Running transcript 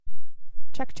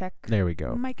Check, check. There we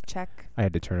go. Mic check. I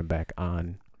had to turn it back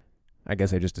on. I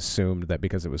guess I just assumed that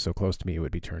because it was so close to me, it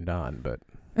would be turned on, but...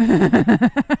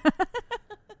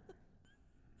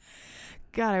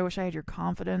 God, I wish I had your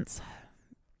confidence.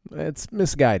 It's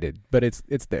misguided, but it's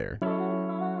there.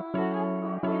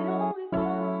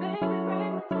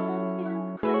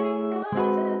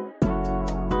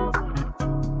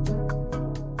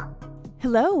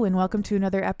 Hello, and welcome to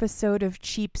another episode of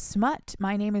Cheap Smut.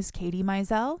 My name is Katie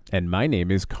Mizell. And my name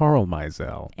is Carl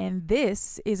Mizell. And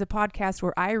this is a podcast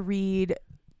where I read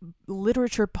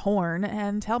literature porn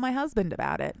and tell my husband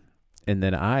about it. And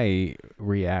then I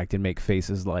react and make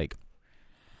faces like...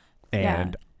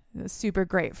 And... Yeah, super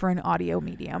great for an audio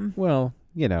medium. Well,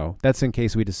 you know, that's in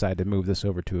case we decide to move this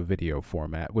over to a video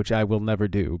format, which I will never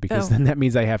do because then that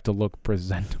means I have to look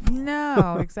presentable.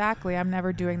 No, exactly. I'm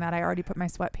never doing that. I already put my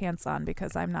sweatpants on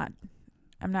because I'm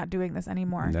not doing this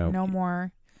anymore. No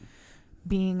more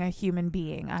being a human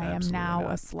being. I am now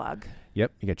a slug.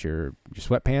 Yep. You got your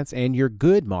sweatpants and your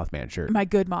good Mothman shirt. My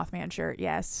good Mothman shirt,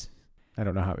 yes. I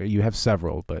don't know how you have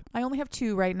several, but I only have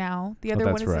two right now. The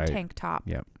other one is a tank top.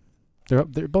 Yep.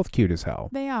 They're both cute as hell.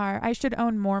 They are. I should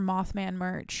own more Mothman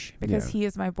merch because he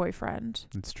is my boyfriend.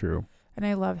 It's true. And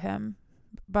I love him.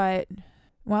 But,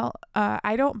 well,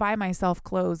 I don't buy myself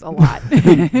clothes a lot.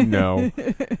 No.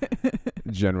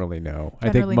 Generally, no.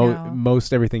 I think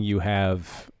most everything you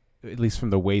have, at least from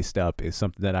the waist up, is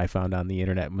something that I found on the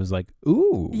internet and was like,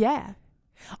 ooh. Yeah.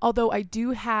 Although I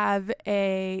do have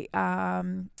a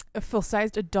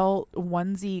full-sized adult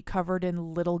onesie covered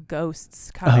in little ghosts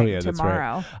coming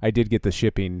tomorrow. That's right. I did get the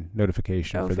shipping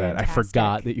notification for that. Fantastic. I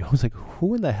forgot that I was like,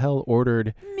 who in the hell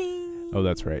ordered? Me. Oh,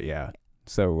 that's right. Yeah.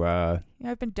 So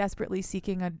I've been desperately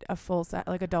seeking a full set,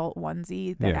 like adult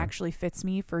onesie that actually fits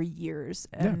me for years,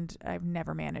 and I've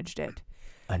never managed it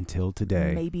until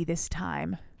today. Maybe this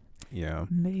time. Yeah.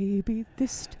 Maybe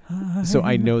this time. So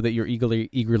I know that you're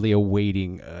eagerly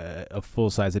awaiting a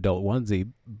full-size adult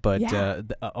onesie, but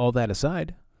all that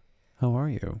aside, how are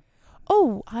you?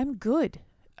 Oh, I'm good.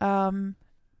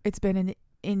 It's been an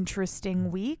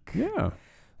interesting week. Yeah.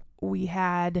 We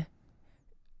had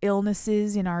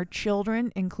illnesses in our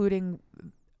children, including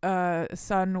a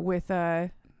son with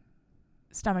a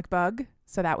stomach bug.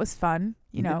 So that was fun,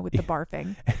 with the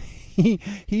barfing.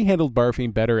 He handled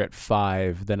barfing better at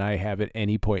 5 than I have at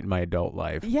any point in my adult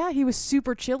life. Yeah, he was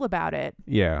super chill about it.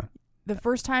 Yeah. The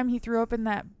first time he threw up in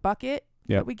that bucket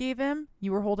that we gave him,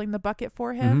 you were holding the bucket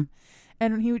for him.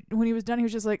 Mm-hmm. And when he was done, he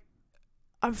was just like,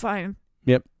 I'm fine.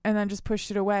 Yep. And then just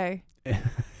pushed it away.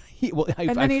 He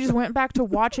just went back to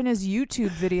watching his YouTube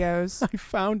videos. I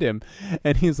found him,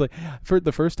 and he was like, for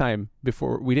the first time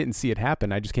before we didn't see it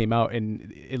happen, I just came out,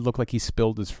 and it looked like he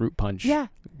spilled his fruit punch a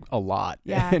lot.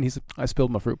 Yeah. And he's like, I spilled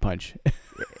my fruit punch.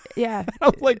 Yeah.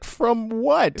 I'm like, from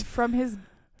what? From his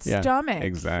stomach.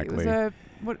 Exactly. It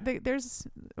was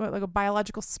like a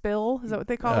biological spill? Is that what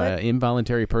they call it?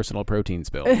 Involuntary personal protein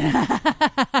spill.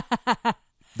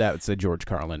 That's a George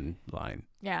Carlin line.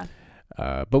 Yeah.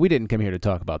 But we didn't come here to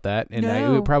talk about that.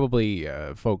 And probably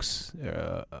folks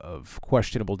of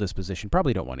questionable disposition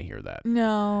probably don't want to hear that.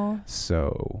 No.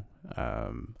 So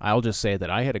I'll just say that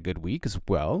I had a good week as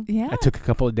well. Yeah. I took a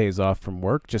couple of days off from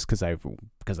work just because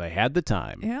I had the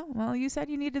time. Yeah. Well, you said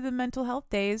you needed the mental health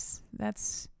days.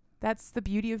 That's the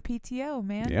beauty of PTO,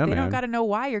 man. Yeah, they don't got to know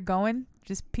why you're going.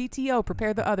 Just PTO.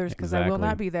 Prepare the others because I will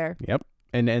not be there. Yep.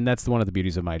 And that's one of the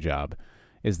beauties of my job.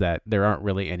 Is that there aren't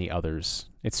really any others.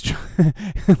 It's just,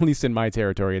 at least in my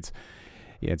territory,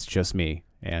 it's just me.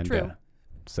 And True.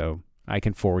 So I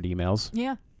can forward emails.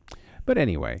 Yeah. But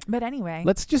anyway.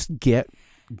 Let's just get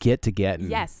to getting.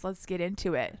 Yes, let's get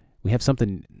into it. We have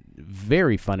something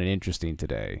very fun and interesting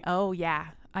today. Oh, yeah.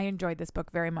 I enjoyed this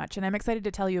book very much, and I'm excited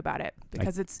to tell you about it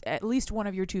because it's at least one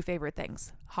of your two favorite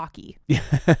things, hockey.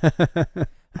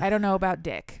 I don't know about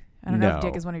Dick. I don't know if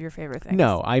Dick is one of your favorite things.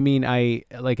 No, I mean, I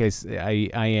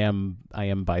am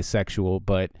bisexual,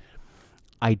 but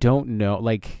I don't know.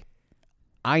 Like,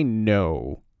 I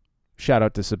know. Shout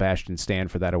out to Sebastian Stan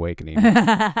for that awakening.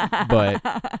 But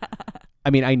I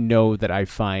mean, I know that I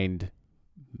find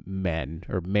men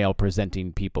or male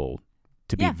presenting people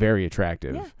to be very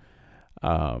attractive.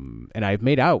 Yeah. And I've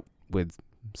made out with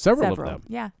several of them.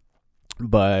 Yeah.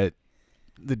 But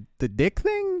the dick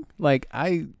thing, like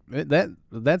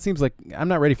that seems like I'm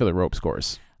not ready for the ropes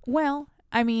course. Well,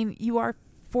 I mean, you are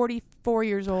 44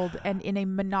 years old and in a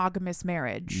monogamous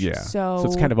marriage. Yeah. So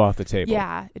it's kind of off the table.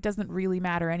 Yeah, it doesn't really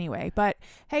matter anyway. But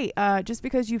hey, just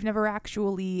because you've never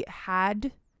actually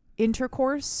had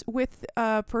intercourse with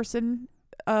a person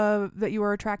that you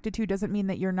are attracted to doesn't mean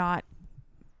that you're not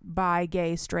bi,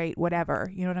 gay, straight, whatever.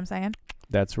 You know what I'm saying?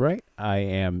 That's right. I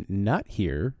am not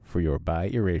here for your bi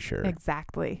erasure.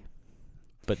 Exactly.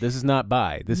 But this is not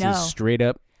bi. This No. is straight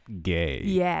up gay.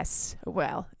 Yes.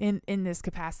 Well, in this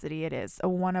capacity, it is.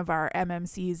 One of our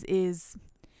MMCs is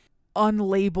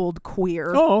unlabeled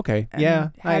queer. Oh, okay. and Yeah.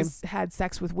 has had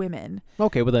sex with women.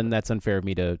 Okay, well then that's unfair of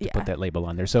me to Yeah. put that label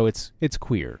on there. So it's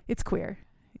queer. It's queer.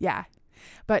 Yeah.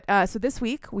 But so this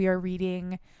week we are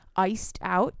reading Iced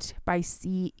Out by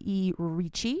C.E.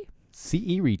 Ricci.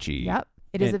 C.E. Ricci. Yep.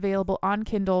 It is And- available on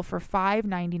Kindle for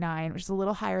 $5.99, which is a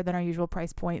little higher than our usual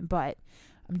price point, but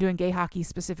I'm doing gay hockey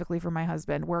specifically for my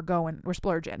husband. We're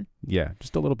splurging. Yeah,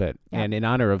 just a little bit. Yeah. And in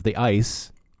honor of the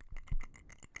ice,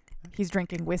 He's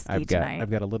drinking whiskey I've tonight.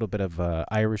 got a little bit of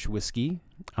Irish whiskey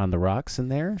on the rocks in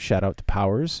there. Shout out to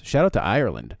Powers. Shout out to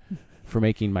Ireland for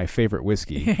making my favorite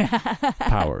whiskey,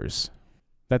 Powers.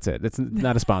 That's it. That's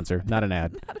not a sponsor, not an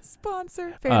ad. Not a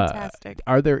sponsor. Fantastic.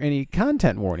 Are there any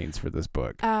content warnings for this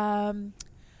book?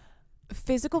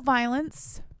 Physical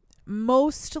violence,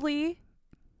 mostly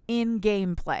in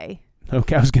gameplay.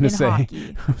 Okay, I was gonna in say.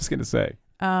 hockey. I was gonna say.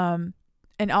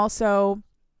 And also,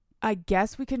 I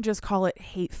guess we can just call it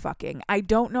hate fucking. I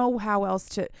don't know how else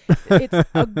to. It's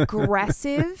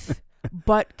aggressive,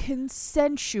 but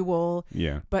consensual.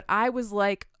 Yeah. But I was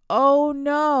like, oh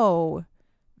no,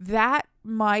 that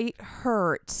might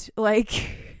hurt.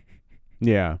 Like,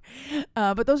 Yeah.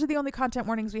 but those are the only content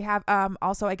warnings we have.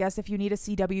 Also, I guess if you need a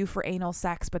CW for anal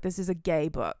sex, but this is a gay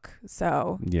book,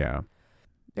 so Yeah.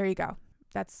 there you go.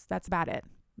 That's about it.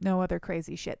 No other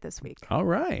crazy shit this week. All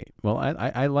right. Well,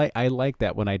 I like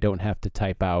that when I don't have to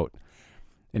type out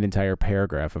an entire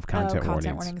paragraph of content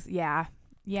warnings. Yeah.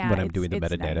 Yeah. When I'm doing the it's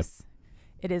metadata. Nice.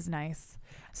 It is nice.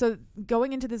 So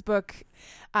going into this book,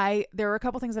 there were a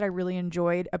couple things that I really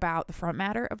enjoyed about the front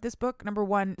matter of this book. Number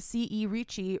one, C.E.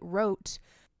 Ricci wrote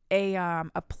a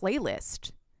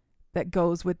playlist that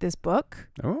goes with this book,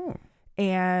 Oh.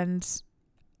 and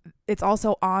it's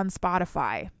also on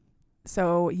Spotify.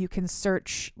 So you can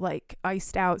search like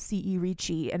Iced Out C.E.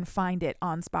 Ricci and find it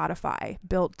on Spotify,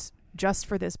 built just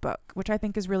for this book, which I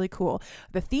think is really cool.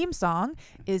 The theme song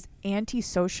is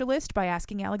Anti-Socialist by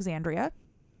Asking Alexandria.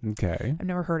 Okay. I've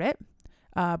never heard it,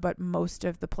 but most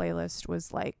of the playlist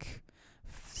was like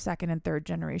second and third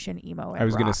generation emo. And I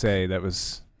was going rock. to say it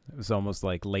was almost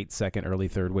like late second, early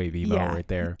third wave emo right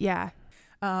there. Yeah.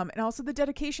 And also the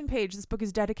dedication page. This book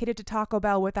is dedicated to Taco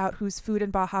Bell, without whose food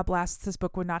and Baja Blasts this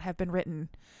book would not have been written.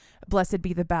 Blessed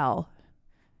be the bell.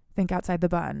 Think outside the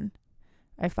bun.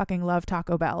 I fucking love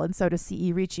Taco Bell, and so does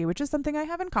C.E. Ricci, which is something I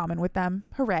have in common with them.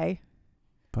 Hooray.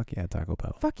 Fuck yeah, Taco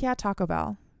Bell. Fuck yeah, Taco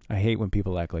Bell. I hate when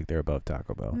people act like they're above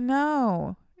Taco Bell.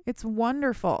 No. It's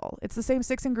wonderful. It's the same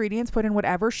 6 ingredients, put in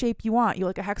whatever shape you want. You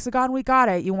like a hexagon, we got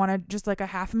it. You want to just like a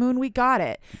half moon, we got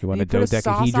it. You want you a put a sauce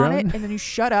on it, dodecahedron? and then you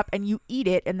shut up and you eat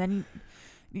it, and then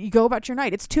you go about your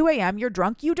night. It's 2 a.m. You're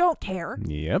drunk. You don't care.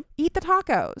 Yep, Eat the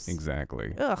tacos.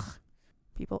 exactly. Ugh.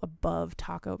 People above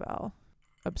Taco Bell.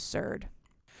 Absurd.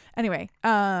 Anyway,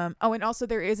 and also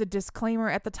there is a disclaimer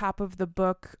at the top of the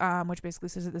book, which basically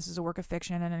says that this is a work of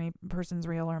fiction and any persons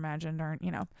real or imagined aren't,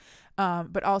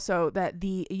 but also that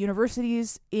the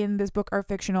universities in this book are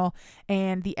fictional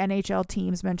and the NHL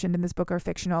teams mentioned in this book are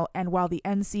fictional. And while the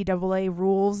NCAA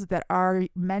rules that are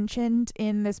mentioned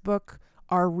in this book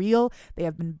are real, they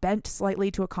have been bent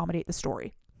slightly to accommodate the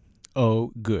story.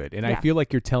 Oh, good. And I Yeah. feel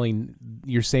like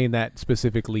you're saying that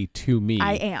specifically to me.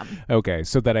 I am. Okay,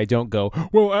 so that I don't go,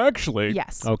 well, actually.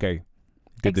 Yes. Okay,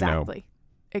 good Exactly.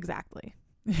 Exactly.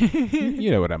 to know.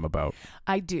 You know what I'm about.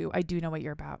 I do know what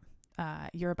you're about.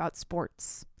 You're about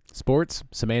sports. Sports,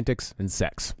 semantics, and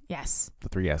sex. Yes. The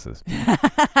 3 S's.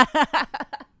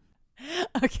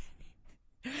 Okay.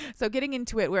 So getting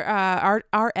into it, we're our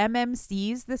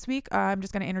MMCs this week. I'm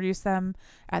just going to introduce them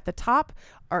at the top.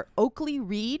 Are Oakley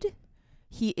Reed.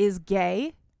 He is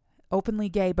gay, openly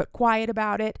gay, but quiet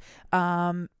about it.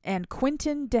 And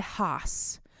Quentin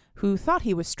DeHaas, who thought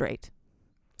he was straight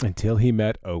Until he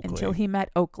met Oakley.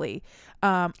 Oakley.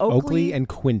 Oakley and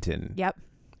Quentin. Yep.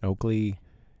 Oakley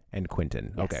and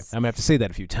Quentin. Yes. Okay, I'm going to have to say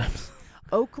that a few times.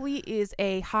 Oakley is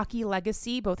a hockey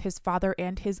legacy. Both his father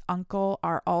and his uncle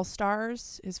are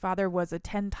all-stars. His father was a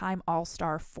 10-time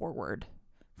all-star forward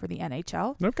for the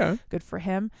NHL. Okay. Good for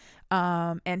him.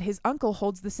 And his uncle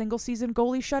holds the single-season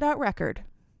goalie shutout record.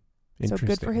 So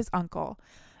good for his uncle.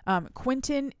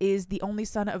 Quentin is the only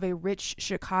son of a rich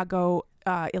Chicago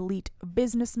elite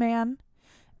businessman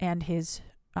and his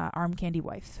arm candy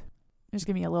wife. Just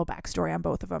give me a little backstory on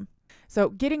both of them. So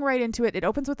getting right into it, it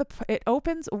opens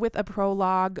with a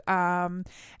prologue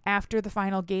after the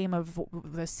final game of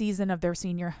the season of their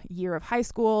senior year of high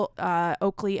school.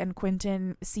 Oakley and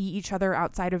Quentin see each other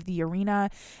outside of the arena,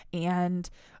 and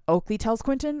Oakley tells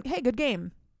Quentin, "Hey, good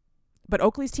game." But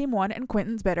Oakley's team won, and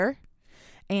Quentin's bitter.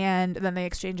 And then they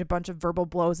exchange a bunch of verbal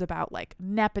blows about like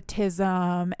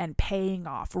nepotism and paying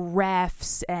off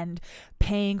refs and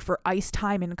paying for ice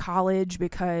time in college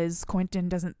because Quentin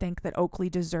doesn't think that Oakley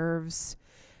deserves.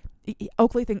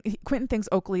 Quentin thinks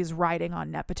Oakley is riding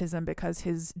on nepotism because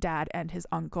his dad and his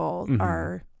uncle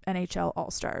are NHL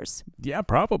All-Stars. Yeah,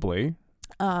 probably.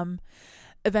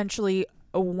 Eventually,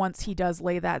 once he does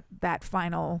lay that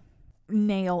final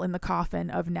nail in the coffin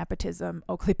of nepotism,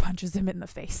 Oakley punches him in the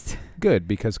face. Good,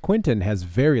 because Quentin has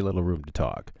very little room to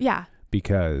talk. Yeah.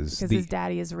 Because his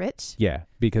daddy is rich. Yeah,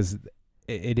 because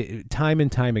it time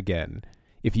and time again,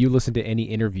 if you listen to any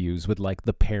interviews with like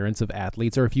the parents of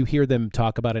athletes, or if you hear them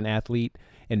talk about an athlete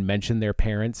and mention their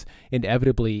parents,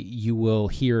 inevitably you will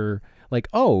hear like,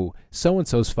 oh,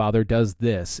 so-and-so's father does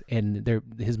this and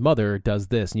his mother does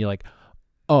this. And you're like,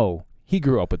 oh, he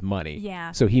grew up with money.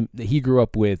 Yeah. So he grew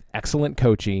up with excellent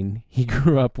coaching. He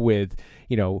grew up with,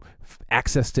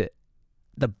 access to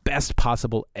the best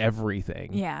possible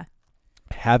everything. Yeah.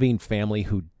 Having family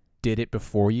who did it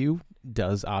before you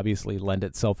does obviously lend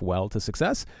itself well to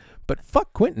success. But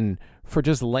fuck Quentin for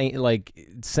just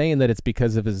saying that it's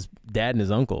because of his dad and his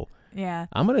uncle. Yeah.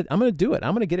 I'm gonna do it.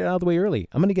 I'm gonna get it out of the way early.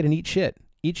 I'm gonna get an eat shit.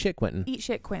 Eat shit, Quentin. Eat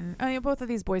shit, Quentin. I mean, both of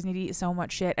these boys need to eat so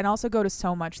much shit and also go to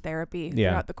so much therapy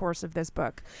throughout the course of this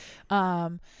book.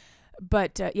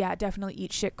 But definitely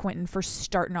eat shit, Quentin, for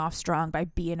starting off strong by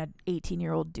being an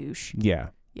 18-year-old douche. Yeah.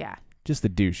 Yeah. Just the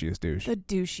douchiest douche. The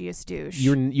douchiest douche.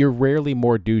 You're rarely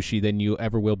more douchey than you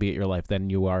ever will be at your life than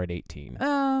you are at 18.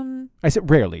 I said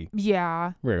rarely.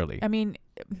 Yeah. Rarely. I mean,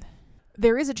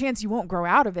 there is a chance you won't grow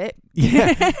out of it.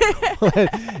 Yeah.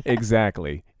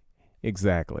 Exactly.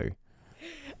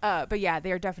 But yeah,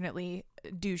 they are definitely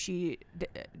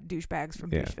douchebags from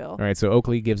Doucheville. All right, so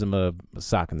Oakley gives him a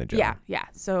sock in the jaw. Yeah.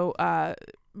 So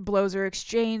blows are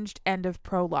exchanged. End of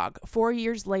prologue. 4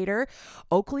 years later,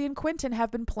 Oakley and Quentin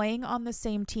have been playing on the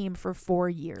same team for 4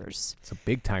 years. It's a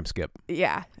big time skip.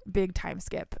 Yeah, big time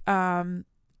skip.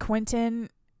 Quentin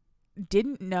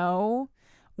didn't know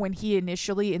when he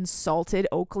initially insulted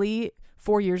Oakley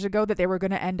 4 years ago that they were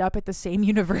going to end up at the same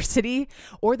university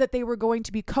or that they were going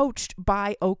to be coached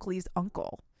by Oakley's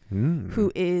uncle,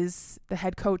 who is the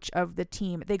head coach of the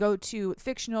team. They go to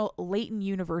fictional Layton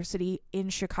University in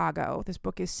Chicago. This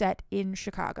book is set in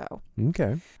Chicago.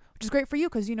 Okay. Which is great for you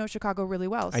because you know Chicago really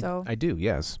well. So I do,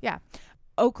 yes. Yeah.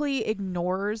 Oakley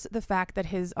ignores the fact that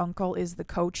his uncle is the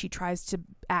coach. He tries to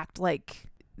act like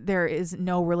there is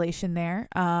no relation there.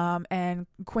 And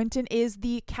Quentin is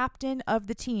the captain of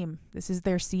the team. This is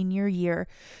their senior year.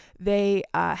 They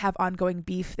have ongoing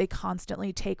beef. They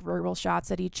constantly take verbal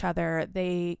shots at each other.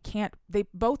 They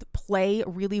both play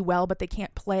really well, but they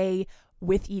can't play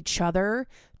with each other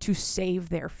to save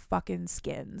their fucking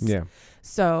skins. Yeah.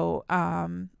 So,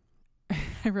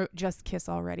 I wrote just kiss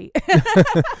already.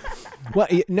 Well,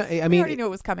 no, I mean, we already knew it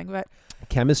was coming, but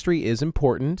chemistry is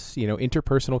important.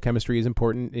 Interpersonal chemistry is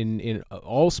important in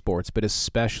all sports, but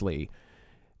especially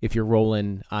if you're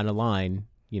rolling on a line.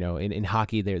 In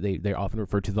hockey, they're often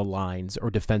referred to the lines or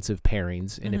defensive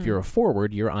pairings. And if you're a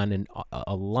forward, you're on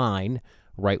a line,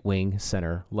 right wing,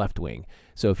 center, left wing.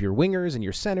 So if your wingers and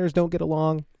your centers don't get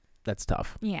along, that's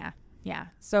tough. Yeah.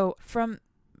 So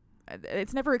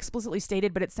it's never explicitly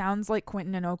stated, but it sounds like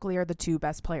Quentin and Oakley are the two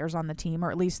best players on the team,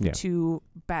 or at least the two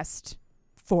best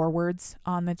forwards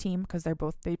on the team, because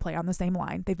they play on the same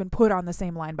line. They've been put on the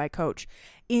same line by coach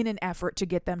in an effort to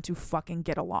get them to fucking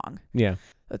get along. Yeah.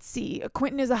 Let's see.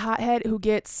 Quentin is a hothead who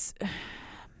gets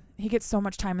so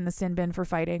much time in the sin bin for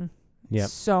fighting. Yeah.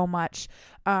 So much.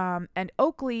 And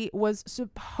Oakley was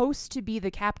supposed to be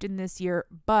the captain this year,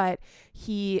 but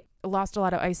he lost a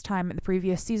lot of ice time in the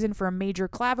previous season for a major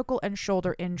clavicle and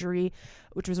shoulder injury,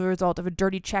 which was a result of a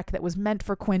dirty check that was meant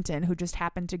for Quentin, who just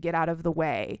happened to get out of the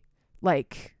way.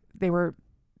 Like, they were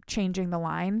changing the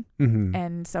line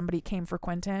and somebody came for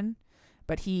Quentin,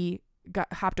 but he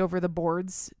hopped over the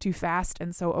boards too fast,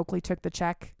 and so Oakley took the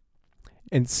check.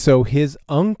 And so his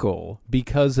uncle,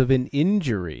 because of an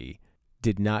injury,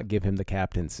 did not give him the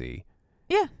captaincy.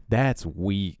 Yeah. That's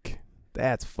weak.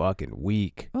 That's fucking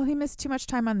weak. Well, he missed too much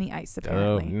time on the ice,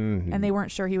 apparently. And they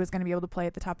weren't sure he was going to be able to play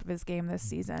at the top of his game this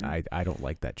season. I don't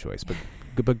like that choice,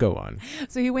 but go on.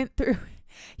 So he went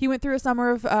through a summer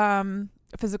of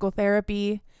physical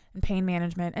therapy and pain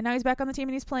management, and now he's back on the team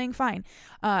and he's playing fine.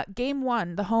 Game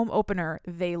 1, the home opener,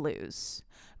 they lose.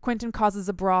 Quentin causes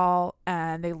a brawl,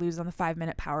 and they lose on the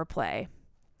 5-minute power play.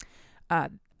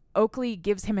 Oakley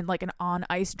gives him like an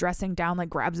on-ice dressing down, like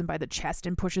grabs him by the chest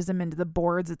and pushes him into the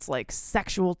boards. It's like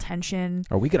sexual tension.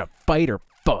 Are we going to fight or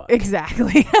fuck?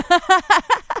 Exactly.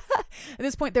 At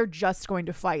this point, they're just going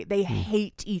to fight. They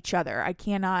hate each other. I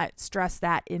cannot stress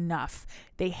that enough.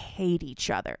 They hate each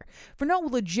other for no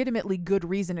legitimately good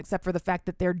reason except for the fact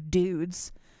that they're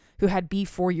dudes who had beef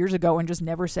 4 years ago and just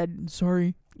never said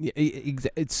sorry. Yeah,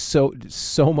 it's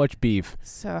so much beef.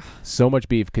 So much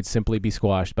beef could simply be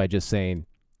squashed by just saying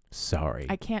sorry.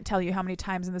 I can't tell you how many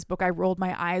times in this book I rolled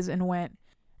my eyes and went,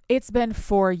 it's been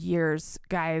 4 years,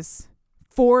 guys.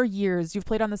 4 years. You've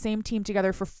played on the same team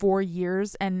together for 4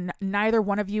 years, and neither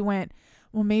one of you went,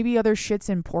 well, maybe other shit's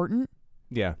important.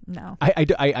 Yeah. No.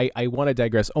 I want to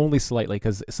digress only slightly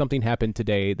because something happened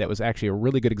today that was actually a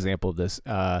really good example of this.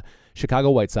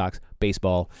 Chicago White Sox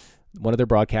baseball, one of their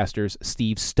broadcasters,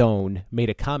 Steve Stone, made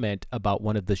a comment about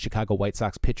one of the Chicago White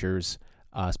Sox pitchers,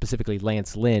 specifically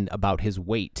Lance Lynn, about his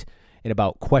weight and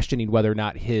about questioning whether or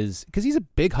not because he's a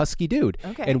big husky dude,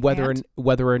 okay, and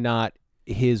whether or not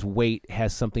his weight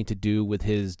has something to do with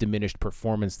his diminished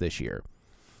performance this year.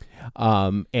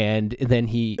 And then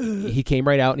he came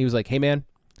right out and he was like, hey man,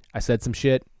 I said some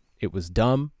shit. It was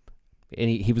dumb. And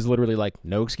he was literally like,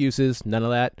 no excuses, none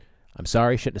of that. I'm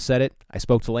sorry, shouldn't have said it. I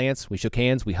spoke to Lance. We shook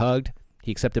hands. We hugged.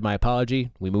 He accepted my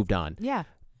apology. We moved on. Yeah.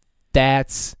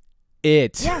 That's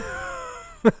it. Yeah.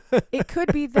 It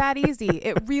could be that easy.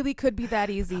 It really could be that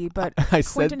easy. But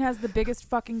Quentin has the biggest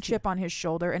fucking chip on his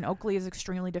shoulder, and Oakley is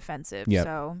extremely defensive. Yep.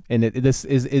 So, and this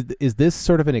is this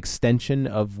sort of an extension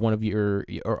of one of your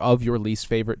least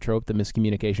favorite trope, the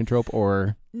miscommunication trope,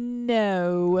 or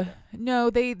no?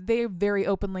 They very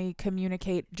openly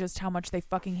communicate just how much they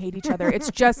fucking hate each other. It's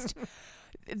just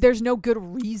there's no good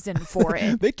reason for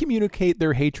it. They communicate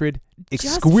their hatred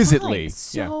exquisitely.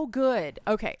 So good.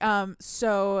 Okay.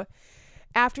 So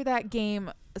after that game,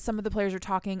 some of the players are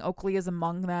talking. Oakley is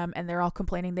among them, and they're all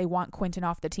complaining they want Quentin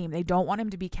off the team. They don't want him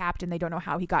to be captain. They don't know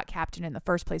how he got captain in the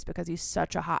first place because he's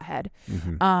such a hothead.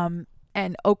 Mm-hmm.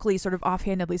 And Oakley sort of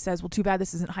offhandedly says, well, too bad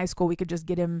this isn't high school. We could just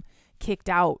get him kicked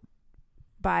out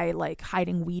by like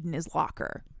hiding weed in his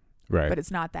locker. Right. But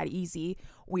it's not that easy.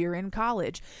 We're in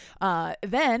college.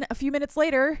 Then a few minutes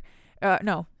later,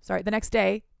 the next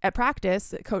day at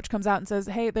practice, coach comes out and says,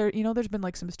 hey, there's been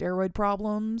like some steroid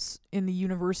problems in the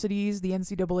universities. The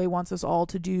NCAA wants us all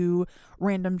to do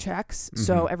random checks. Mm-hmm.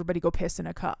 So everybody go piss in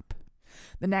a cup.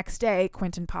 The next day,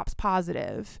 Quentin pops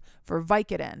positive for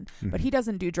Vicodin, but he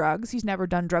doesn't do drugs. He's never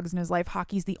done drugs in his life.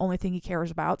 Hockey's the only thing he cares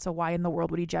about. So why in the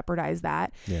world would he jeopardize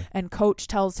that? Yeah. And coach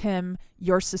tells him,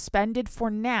 you're suspended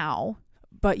for now,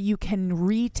 but you can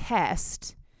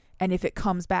retest. And if it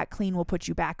comes back clean, we'll put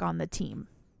you back on the team.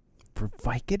 For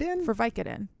Vicodin? For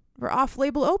Vicodin. For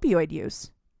off-label opioid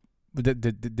use.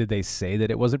 Did they say that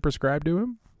it wasn't prescribed to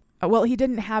him? Well, he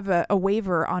didn't have a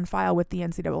waiver on file with the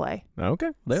NCAA.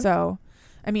 Okay. Yeah. So,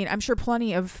 I mean, I'm sure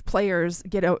plenty of players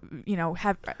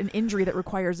have an injury that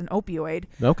requires an opioid.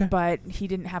 Okay. But he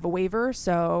didn't have a waiver,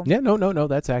 so. Yeah, no,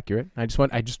 that's accurate. I just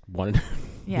wanted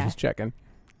just checking.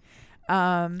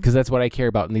 Because that's what I care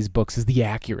about in these books is the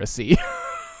accuracy.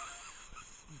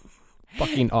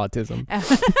 Fucking autism.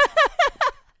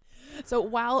 So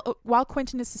while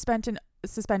Quentin is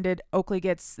suspended, Oakley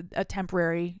gets a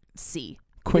temporary C.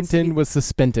 Quentin was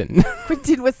suspended.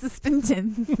 Quentin was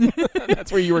suspended.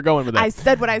 That's where you were going with that. I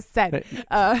said what I said.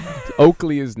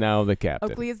 Oakley is now the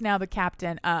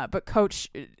captain. But coach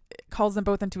calls them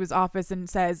both into his office and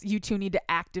says, you two need to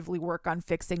actively work on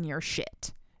fixing your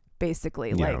shit.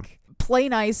 Basically, like play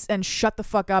nice and shut the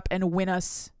fuck up and win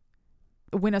us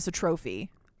a trophy.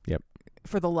 Yep.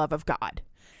 For the love of God.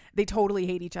 They totally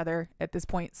hate each other at this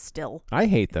point still. I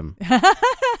hate them.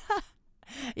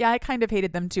 Yeah, I kind of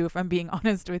hated them too, if I'm being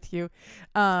honest with you.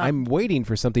 I'm waiting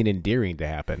for something endearing to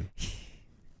happen.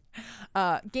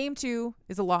 Game 2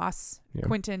 is a loss. Yeah.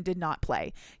 Quentin did not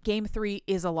play. Game 3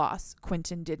 is a loss.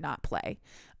 Quentin did not play.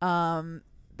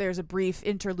 There's a brief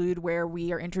interlude where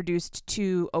we are introduced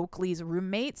to Oakley's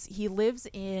roommates. He lives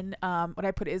in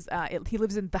he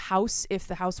lives in the house if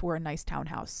the house were a nice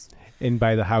townhouse. And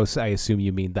by the house, I assume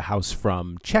you mean the house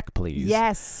from Check Please.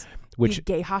 Yes. Which the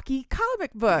gay hockey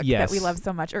comic book that we love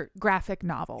so much, or graphic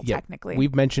novel, technically.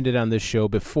 We've mentioned it on this show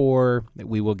before.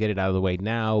 We will get it out of the way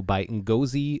now. By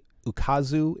Ngozi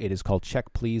Ukazu. It is called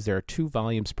Check Please. There are 2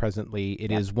 volumes presently.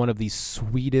 It is one of the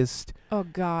sweetest,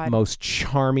 most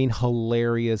charming,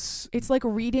 hilarious. It's like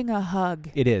reading a hug.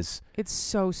 It is. It's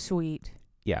so sweet.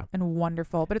 Yeah. and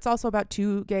wonderful. But it's also about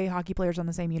two gay hockey players on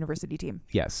the same university team.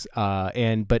 Yes.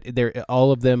 But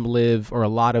all of them live, or a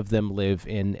lot of them live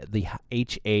in the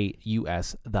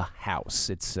HAUS, the house.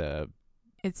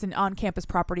 It's an on-campus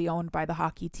property owned by the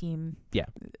hockey team. Yeah.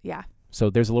 Yeah. So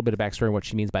there's a little bit of backstory on what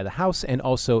she means by the house, and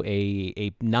also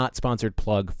a not sponsored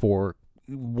plug for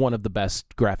one of the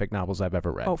best graphic novels I've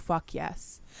ever read. Oh, fuck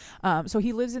yes. So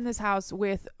he lives in this house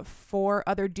with 4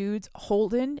 other dudes.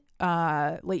 Holden,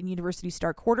 Layton University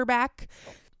star quarterback.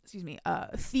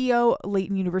 Theo,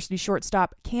 Layton University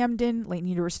shortstop. Camden, Layton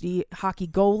University hockey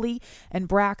goalie. And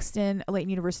Braxton,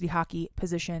 Layton University hockey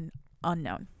position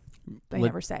unknown. They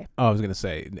never say. Oh, I was going to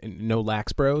say, no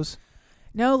Lax Bros?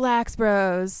 No Lax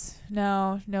Bros.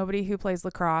 No, nobody who plays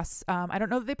lacrosse. I don't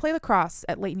know that they play lacrosse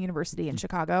at Layton University in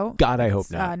Chicago. God, I hope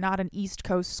It's not. not an East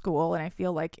Coast school, and I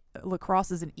feel like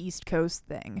lacrosse is an East Coast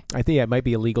thing. I think it might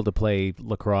be illegal to play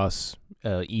lacrosse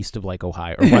east of like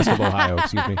Ohio, or west of Ohio,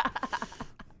 excuse me.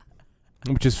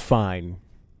 Which is fine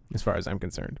as far as I'm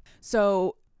concerned.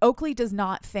 So Oakley does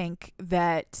not think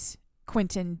that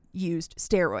Quentin used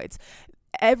steroids.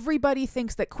 Everybody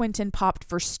thinks that Quentin popped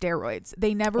for steroids.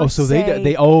 They never so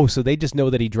say... so they just know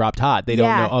that he dropped hot. They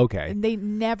don't know. Okay. And they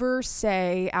never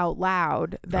say out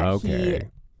loud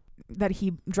that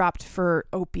he dropped for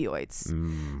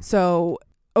opioids. So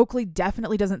Oakley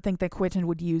definitely doesn't think that Quentin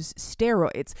would use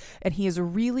steroids, and he is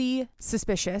really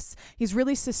suspicious. He's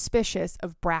really suspicious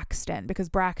of Braxton because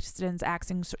Braxton's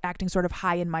acting sort of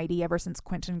high and mighty ever since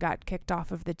Quentin got kicked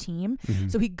off of the team. Mm-hmm.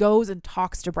 So he goes and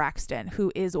talks to Braxton,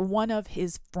 who is one of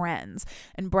his friends,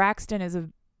 and Braxton is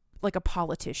like a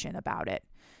politician about it.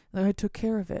 I took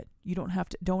care of it. You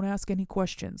don't ask any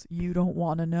questions. You don't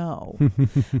want to know.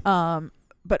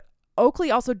 But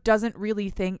Oakley also doesn't really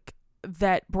think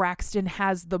that Braxton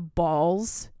has the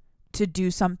balls to do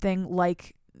something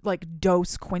like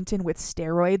dose Quentin with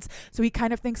steroids. So he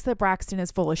kind of thinks that Braxton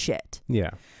is full of shit. Yeah.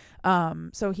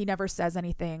 So he never says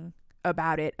anything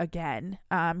about it again.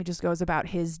 He just goes about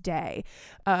his day.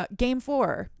 Game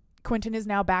 4, Quentin is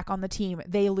now back on the team.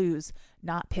 They lose.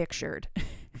 Not pictured.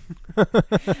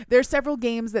 There's several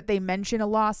games that they mention a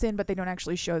loss in, but they don't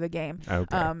actually show the game.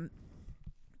 Okay.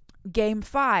 Game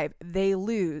 5, they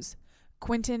lose.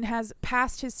 Quentin has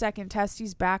passed his second test.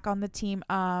 He's back on the team.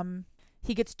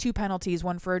 He gets 2 penalties,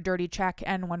 one for a dirty check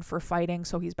and one for fighting.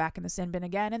 So he's back in the sin bin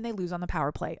again, and they lose on the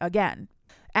power play again.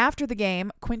 After the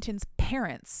game, Quentin's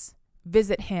parents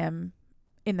visit him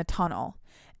in the tunnel,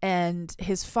 and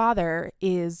his father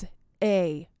is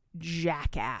a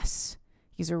jackass.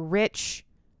 He's a rich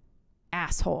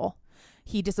asshole.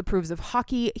 He disapproves of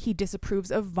hockey. He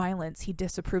disapproves of violence. He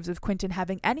disapproves of Quentin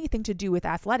having anything to do with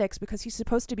athletics because he's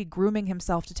supposed to be grooming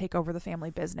himself to take over the family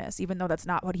business, even though that's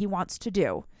not what he wants to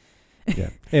do.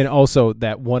 Yeah. And also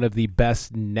that one of the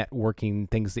best networking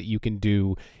things that you can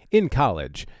do in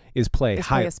college is play a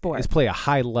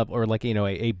high level, or like,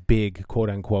 a big quote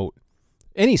unquote,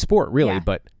 any sport really,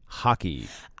 but hockey.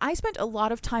 I spent a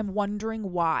lot of time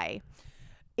wondering why.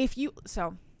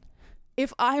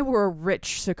 If I were a rich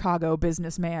Chicago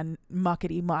businessman,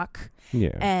 muckety muck,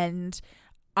 and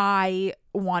I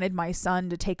wanted my son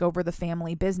to take over the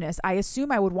family business, I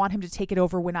assume I would want him to take it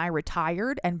over when I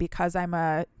retired. And because I'm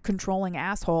a controlling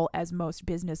asshole, as most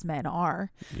businessmen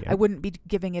are, I wouldn't be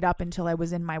giving it up until I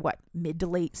was in my, mid to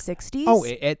late 60s? Oh,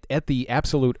 at the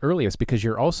absolute earliest, because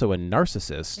you're also a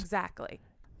narcissist. Exactly.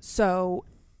 So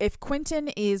if Quentin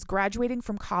is graduating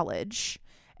from college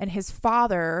and his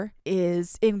father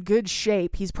is in good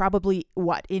shape, he's probably,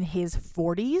 in his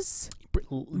 40s?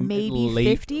 Maybe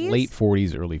 50s? Late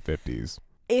 40s, early 50s.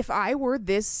 If I were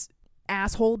this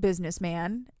asshole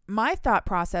businessman, my thought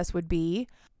process would be,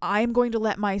 I'm going to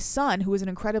let my son, who is an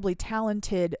incredibly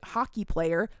talented hockey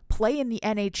player, play in the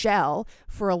NHL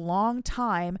for a long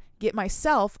time, get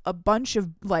myself a bunch of,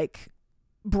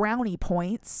 brownie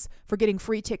points for getting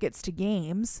free tickets to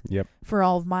games for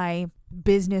all of my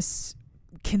business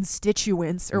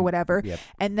constituents or whatever.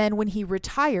 And then when he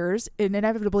retires, and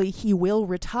inevitably he will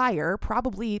retire,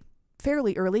 probably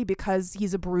fairly early because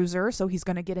he's a bruiser, so he's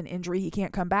going to get an injury he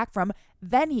can't come back from,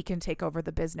 then he can take over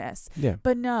the business.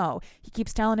 But no, he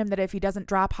keeps telling him that if he doesn't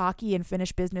drop hockey and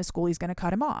finish business school, he's going to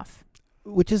cut him off.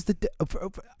 Which is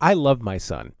I love my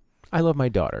son. I love my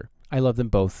daughter. I love them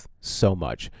both so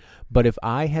much. But if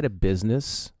I had a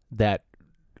business that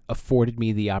afforded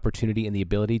me the opportunity and the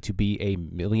ability to be a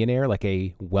millionaire, like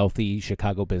a wealthy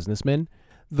Chicago businessman,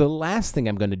 the last thing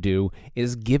I'm going to do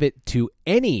is give it to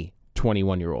any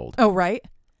 21-year-old. Oh, right?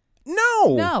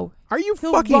 No. Are you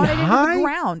He'll fucking run it high? into the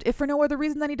ground, if for no other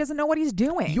reason than he doesn't know what he's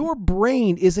doing. Your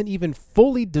brain isn't even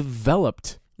fully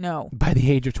developed No. by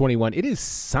the age of 21. It is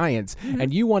science.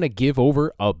 And you want to give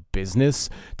over a business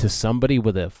to somebody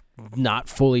with a not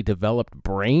fully developed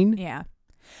brain? Yeah.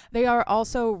 They are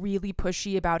also really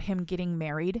pushy about him getting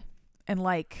married and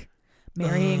like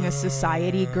marrying a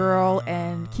society girl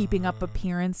and keeping up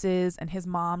appearances. And his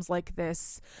mom's like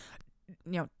this,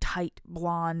 tight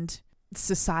blonde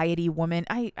society woman.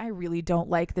 I really don't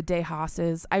like the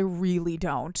DeHaas's. I really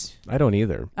don't. I don't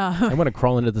either. I want to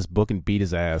crawl into this book and beat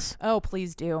his ass. Oh,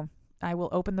 please do. I will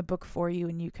open the book for you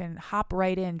and you can hop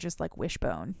right in just like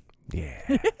Wishbone.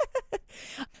 Yeah.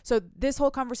 So this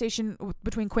whole conversation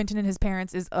between Quentin and his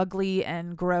parents is ugly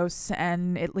and gross,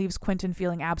 and it leaves Quentin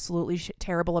feeling absolutely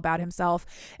terrible about himself.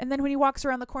 And then when he walks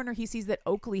around the corner, he sees that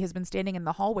Oakley has been standing in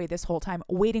the hallway this whole time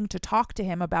waiting to talk to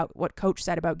him about what Coach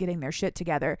said about getting their shit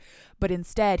together. But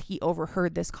instead, he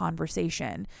overheard this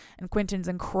conversation, and Quentin's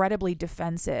incredibly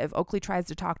defensive. Oakley tries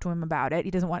to talk to him about it.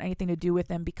 He doesn't want anything to do with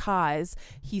them because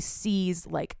he sees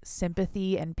like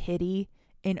sympathy and pity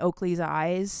in Oakley's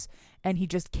eyes, and he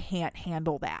just can't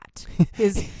handle that.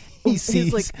 He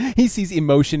sees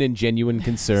emotion and genuine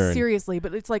concern. Seriously,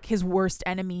 but it's like his worst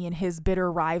enemy and his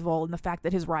bitter rival, and the fact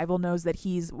that his rival knows that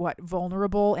he's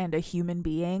vulnerable and a human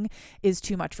being is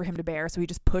too much for him to bear, so he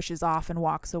just pushes off and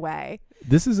walks away.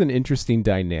 This is an interesting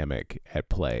dynamic at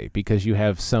play because you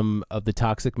have some of the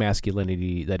toxic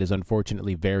masculinity that is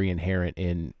unfortunately very inherent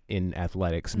in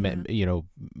athletics,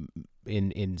 in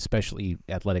especially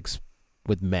athletics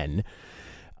with men.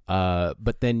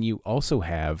 But then you also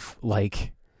have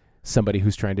like somebody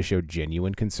who's trying to show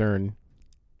genuine concern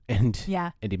and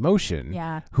emotion.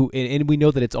 Yeah. And we know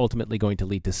that it's ultimately going to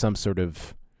lead to some sort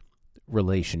of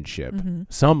relationship,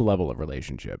 some level of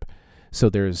relationship. So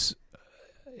there's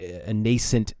a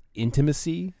nascent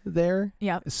intimacy there.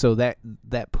 Yeah. So that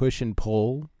push and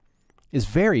pull is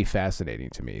very fascinating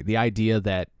to me. The idea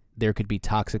that there could be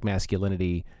toxic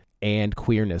masculinity and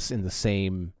queerness in the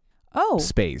same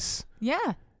space.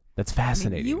 Yeah. That's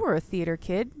fascinating. You were a theater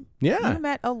kid. Yeah. You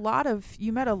met a lot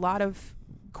of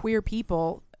queer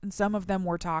people, and some of them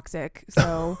were toxic.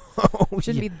 So it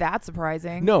shouldn't be that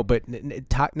surprising. No, but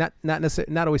not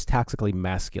always toxically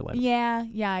masculine. Yeah,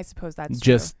 I suppose that's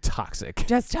just true. Toxic.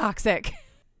 Just toxic.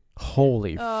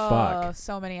 Holy fuck.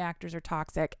 So many actors are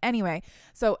toxic. Anyway,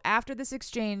 so after this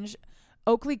exchange,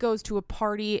 Oakley goes to a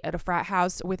party at a frat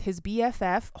house with his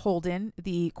BFF, Holden,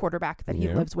 the quarterback that he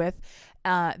lives with.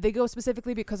 They go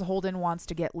specifically because Holden wants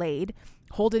to get laid.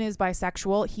 Holden is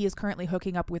bisexual. He is currently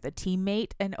hooking up with a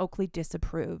teammate, and Oakley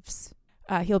disapproves.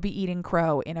 He'll be eating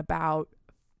crow in about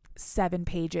 7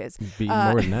 pages.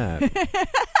 More than that. Is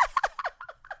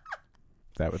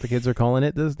that what the kids are calling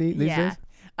it these days?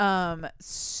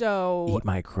 So eat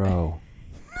my crow.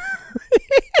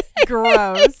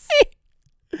 Gross.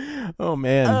 Oh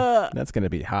man, that's gonna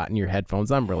be hot in your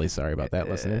headphones. I'm really sorry about that,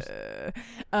 listeners.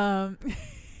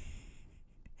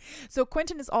 So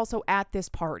Quentin is also at this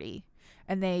party,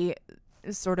 and they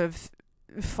sort of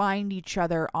find each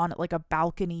other on like a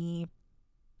balcony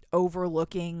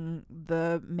overlooking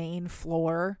the main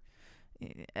floor.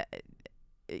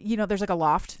 There's like a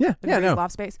loft.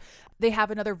 Loft space. They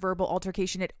have another verbal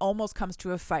altercation. It almost comes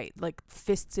to a fight, like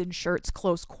fists in shirts,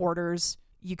 close quarters.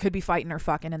 You could be fighting or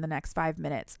fucking in the next 5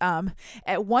 minutes.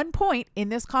 At one point in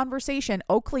this conversation,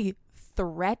 Oakley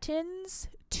threatens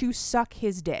to suck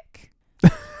his dick.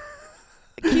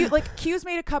 Q's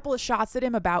made a couple of shots at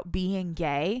him about being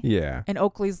gay. Yeah. And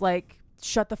Oakley's like,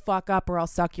 shut the fuck up or I'll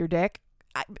suck your dick.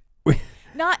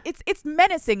 It's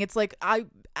menacing. It's like, I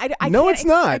no, it's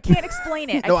not. I can't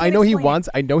explain it. No, I know he wants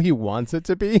it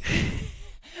to be.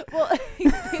 Well,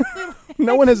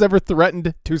 no one has ever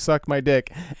threatened to suck my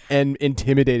dick and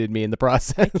intimidated me in the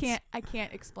process. I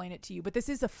can't explain it to you, but this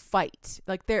is a fight.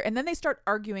 And then they start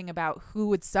arguing about who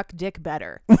would suck dick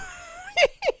better.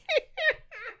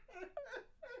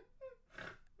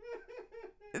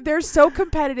 They're so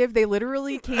competitive, they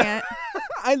literally can't.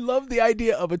 I love the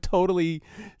idea of a totally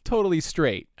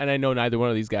straight, and I know neither one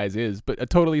of these guys is, but a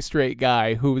totally straight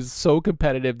guy who is so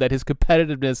competitive that his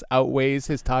competitiveness outweighs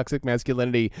his toxic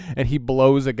masculinity, and he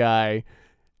blows a guy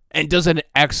and does an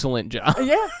excellent job.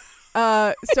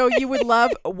 Yeah. So you would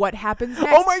love what happens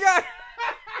next. Oh my God.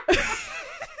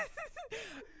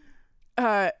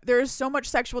 There is so much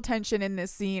sexual tension in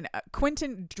this scene.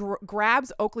 Quentin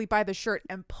grabs Oakley by the shirt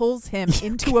and pulls him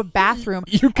into a bathroom.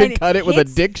 You can cut it with a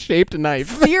dick-shaped knife.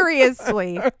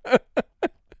 Seriously.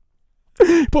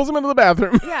 Pulls him into the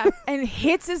bathroom. Yeah, and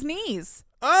hits his knees.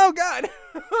 Oh, God.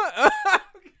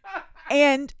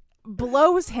 And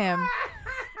blows him.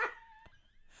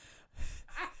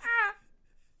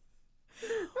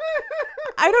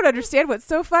 I don't understand what's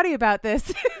so funny about this.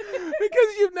 Because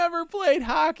you've never played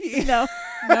hockey. No.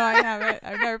 No, I haven't.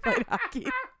 I've never played hockey.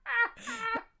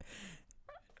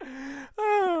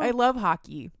 I love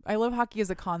hockey. I love hockey as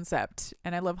a concept,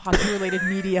 and I love hockey-related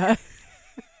media.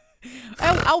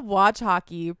 I'll watch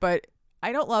hockey, but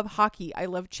I don't love hockey. I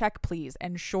love Check Please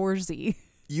and Shoresy.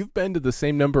 You've been to the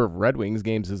same number of Red Wings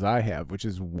games as I have, which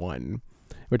is 1,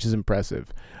 which is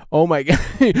impressive. Oh my God.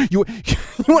 you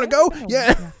want to go?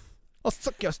 Yeah. I'll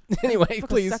suck your... Anyway,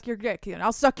 please. Suck your dick.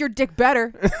 I'll suck your dick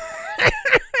better.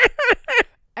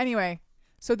 Anyway,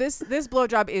 so this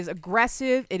blowjob is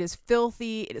aggressive. It is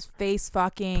filthy. It is face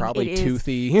fucking. Probably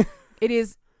toothy. It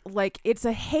is like, it's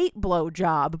a hate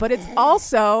blowjob, but it's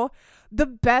also the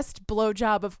best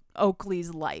blowjob of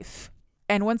Oakley's life.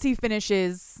 And once he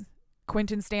finishes,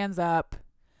 Quentin stands up,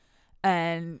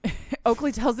 and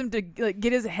Oakley tells him to like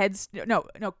get his head. No.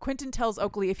 Quentin tells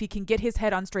Oakley if he can get his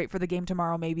head on straight for the game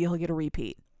tomorrow, maybe he'll get a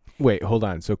repeat. Wait, hold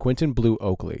on. So Quentin blew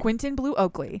Oakley.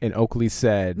 And Oakley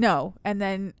said no. And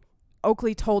then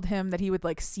Oakley told him that he would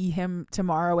like see him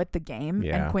tomorrow at the game.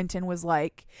 Yeah. And Quentin was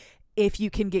like, if you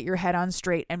can get your head on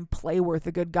straight and play worth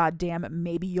a good goddamn,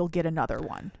 maybe you'll get another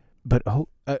one. But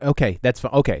okay, that's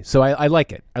fine. Okay, so I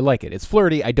like it. I like it. It's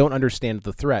flirty. I don't understand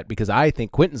the threat because I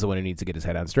think Quentin's the one who needs to get his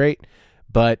head on straight.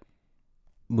 But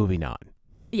moving on.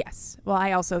 Yes. Well,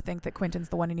 I also think that Quentin's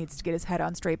the one who needs to get his head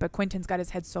on straight, but Quentin's got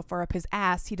his head so far up his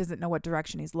ass, he doesn't know what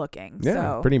direction he's looking. Yeah,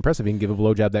 so. Pretty impressive. He can give a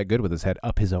blowjob that good with his head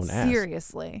up his own ass.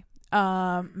 Seriously.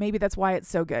 Maybe that's why it's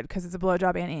so good, because it's a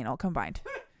blowjob and anal combined.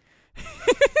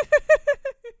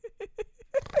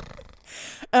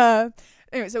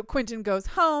 Anyway, so Quentin goes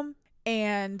home.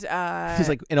 And he's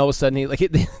like, and all of a sudden the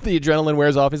adrenaline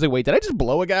wears off. He's like, wait, did I just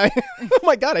blow a guy? Oh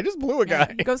my God, I just blew a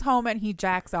guy. He goes home and he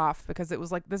jacks off because it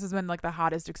was like, this has been like the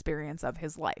hottest experience of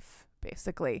his life,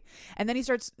 basically. And then he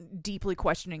starts deeply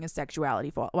questioning his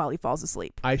sexuality while he falls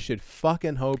asleep. I should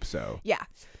fucking hope so. Yeah.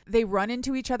 They run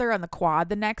into each other on the quad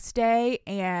the next day,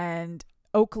 and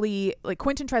Oakley, like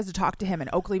Quentin tries to talk to him, and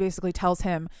Oakley basically tells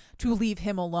him to leave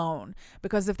him alone,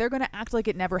 because if they're going to act like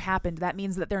it never happened, that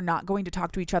means that they're not going to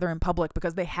talk to each other in public,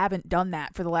 because they haven't done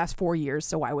that for the last 4 years.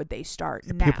 So why would they start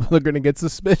now? People are going to get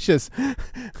suspicious.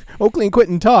 Oakley and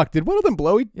Quentin talk. Did one of them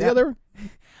blow the other?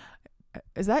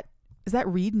 Is that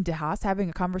Reed and DeHaas having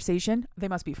a conversation? They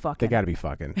must be fucking. They got to be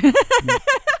fucking.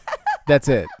 That's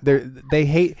it. They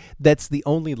hate. That's the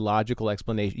only logical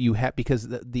explanation you have, because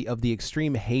of the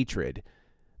extreme hatred.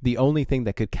 The only thing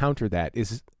that could counter that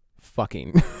is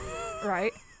fucking.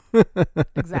 Right.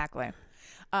 Exactly.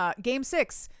 Game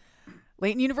 6.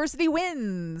 Layton University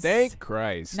wins. Thank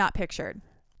Christ. Not pictured.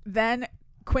 Then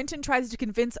Quentin tries to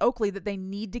convince Oakley that they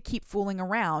need to keep fooling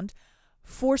around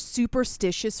for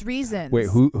superstitious reasons. Wait,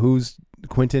 who's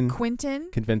Quentin? Quentin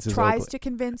convinces tries Oakley. to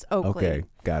convince Oakley. Okay,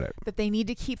 got it. That they need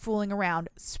to keep fooling around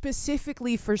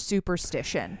specifically for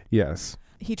superstition. Yes.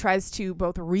 He tries to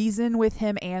both reason with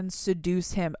him and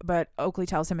seduce him, but Oakley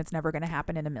tells him it's never going to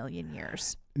happen in a million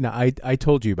years. Now, I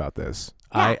told you about this.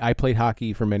 Yeah. I played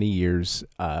hockey for many years.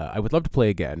 I would love to play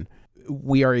again.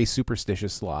 We are a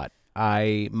superstitious lot.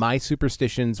 My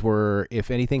superstitions were,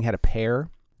 if anything had a pair,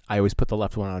 I always put the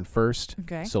left one on first.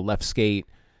 Okay. So left skate,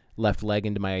 left leg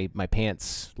into my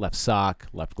pants, left sock,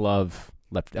 left glove,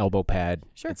 left elbow pad,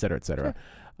 sure. et cetera, et cetera. Sure.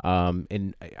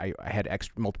 And I had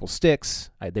multiple sticks.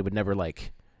 They would never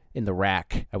in the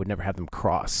rack. I would never have them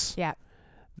cross. Yeah.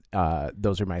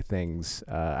 Those are my things.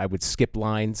 I would skip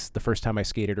lines. The first time I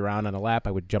skated around on a lap,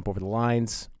 I would jump over the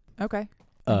lines. Okay.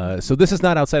 So this is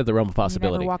not outside of the realm of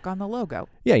possibility. You never walk on the logo.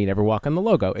 Yeah, you never walk on the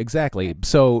logo. Exactly.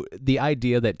 So the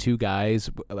idea that two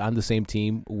guys on the same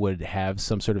team would have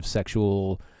some sort of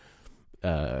sexual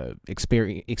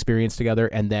experience together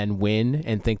and then win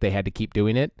and think they had to keep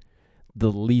doing it, the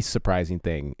least surprising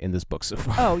thing in this book so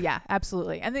far. Oh, yeah,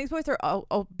 absolutely. And these boys are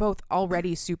both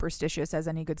already superstitious, as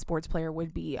any good sports player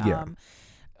would be. Yeah.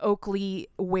 Oakley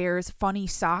wears funny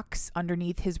socks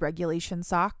underneath his regulation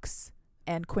socks,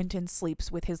 and Quentin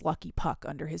sleeps with his lucky puck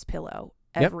under his pillow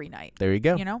every night. There you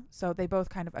go. You know, so they both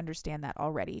kind of understand that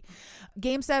already.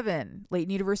 Game 7, Layton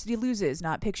University loses,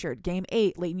 not pictured. Game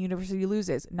 8, Layton University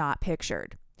loses, not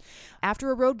pictured.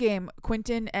 After a road game,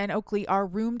 Quentin and Oakley are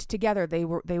roomed together. They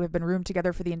have been roomed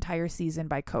together for the entire season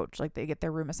by coach. Like, they get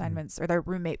their room assignments or their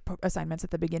roommate assignments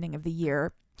at the beginning of the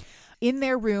year. In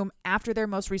their room, after their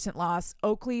most recent loss,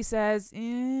 Oakley says,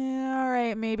 all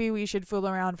right, maybe we should fool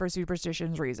around for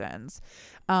superstitions reasons.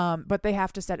 But they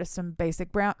have to set some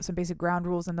basic ground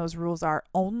rules, and those rules are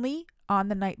only on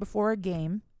the night before a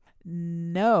game,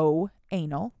 no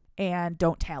anal, and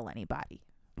don't tell anybody.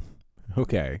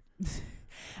 Okay.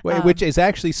 Which is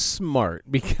actually smart,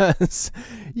 because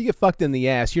you get fucked in the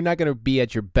ass, you're not going to be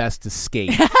at your best to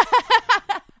skate.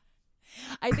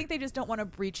 I think they just don't want to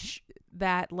breach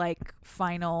that like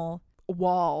final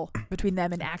wall between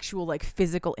them and actual like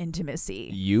physical intimacy.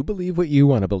 You believe what you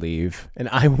want to believe, and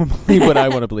I will believe what I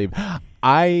want to believe.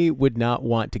 I would not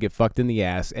want to get fucked in the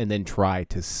ass and then try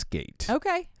to skate.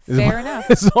 Okay, fair enough.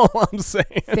 That's all I'm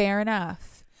saying. Fair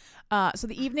enough. So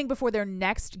the evening before their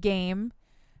next game,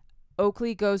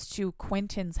 Oakley goes to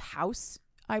Quentin's house,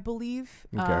 I believe.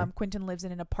 Okay. Quentin lives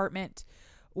in an apartment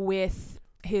with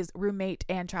his roommate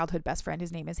and childhood best friend.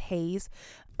 His name is Hayes.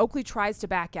 Oakley tries to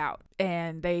back out,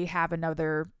 and they have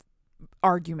another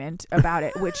argument about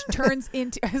it, which turns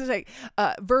into like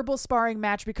verbal sparring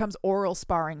match becomes oral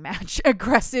sparring match.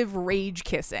 Aggressive rage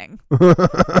kissing.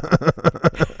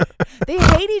 They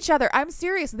hate each other. I'm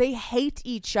serious. They hate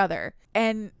each other.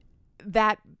 And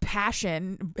that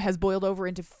passion has boiled over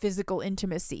into physical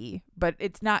intimacy, but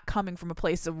it's not coming from a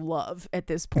place of love at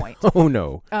this point. Oh,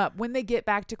 no. When they get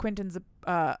back to Quentin's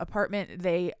apartment,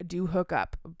 they do hook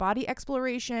up. Body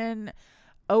exploration.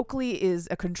 Oakley is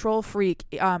a control freak.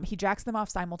 He jacks them off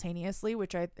simultaneously,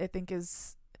 which I think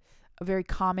is very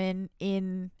common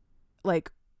in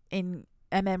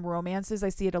MM romances. I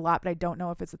see it a lot, but I don't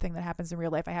know if it's a thing that happens in real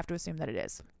life. I have to assume that it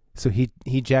is. So he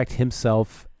jacked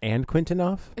himself and Quentin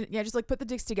off? Yeah, just like put the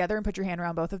dicks together and put your hand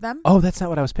around both of them. Oh, that's not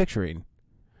what I was picturing.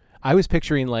 I was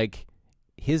picturing like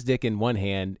his dick in one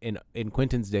hand and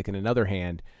Quentin's dick in another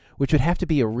hand, which would have to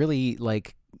be a really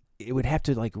like, it would have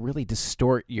to like really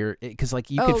distort your, because like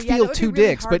you could feel two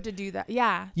dicks, hard but to do that.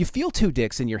 Yeah, you feel two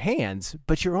dicks in your hands,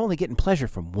 but you're only getting pleasure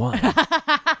from one.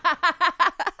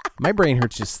 My brain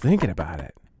hurts just thinking about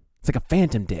it. It's like a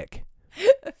phantom dick.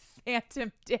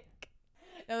 Phantom dick.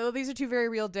 No, these are two very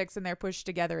real dicks, and they're pushed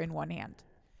together in one hand.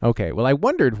 Okay, well, I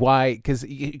wondered why, because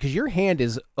your hand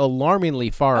is alarmingly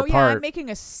far apart. Oh, yeah, I'm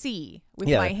making a C with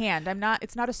my hand.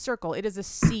 It's not a circle. It is a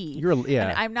C.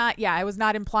 And I'm not, I was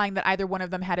not implying that either one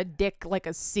of them had a dick like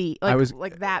a C,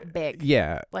 like that big.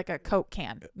 Yeah. Like a Coke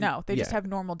can. No, they just have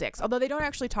normal dicks. Although they don't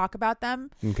actually talk about them.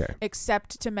 Okay.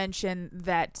 Except to mention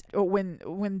that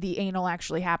when the anal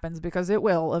actually happens, because it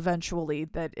will eventually,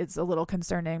 that it's a little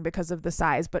concerning because of the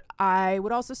size. But I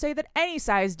would also say that any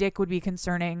size dick would be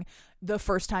concerning the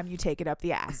first time you take it up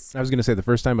the ass. I was going to say the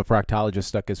first time a proctologist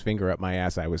stuck his finger up my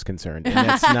ass, I was concerned. And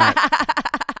that's not,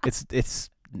 it's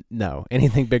no,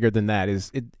 anything bigger than that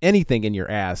anything in your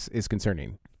ass is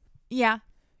concerning. Yeah,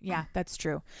 that's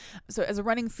true. So as a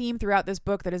running theme throughout this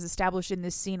book that is established in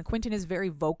this scene, Quentin is very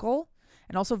vocal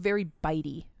and also very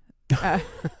bitey.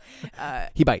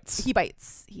 He bites.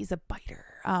 He's a biter.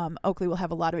 Oakley will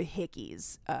have a lot of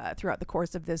hickeys throughout the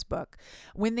course of this book.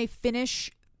 When they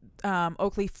finish,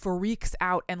 Oakley freaks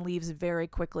out and leaves very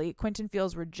quickly. Quentin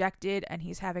feels rejected, and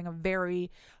he's having a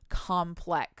very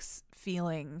complex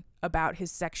feeling about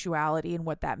his sexuality and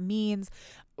what that means.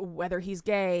 Whether he's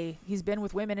gay, he's been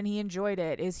with women and he enjoyed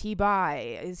it. Is he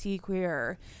bi? Is he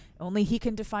queer? Only he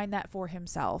can define that for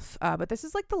himself. But this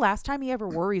is like the last time he ever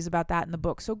worries about that in the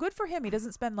book. So good for him. He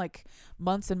doesn't spend like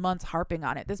months and months harping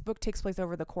on it. This book takes place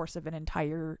over the course of an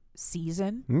entire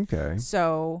season. Okay.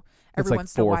 So every it's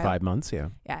once like in a while, 4 or 5 months. Yeah.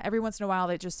 Yeah. Every once in a while,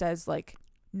 it just says like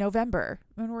November,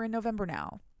 when we're in November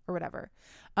now or whatever.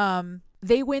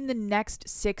 They win the next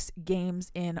 6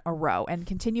 games in a row and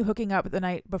continue hooking up the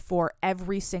night before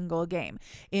every single game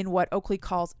in what Oakley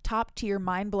calls top-tier,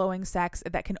 mind-blowing sex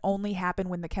that can only happen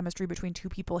when the chemistry between two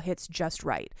people hits just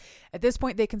right. At this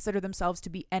point, they consider themselves to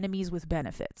be enemies with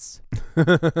benefits.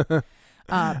 They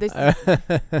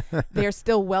are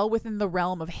still well within the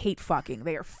realm of hate fucking.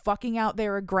 They are fucking out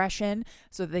their aggression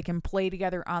so that they can play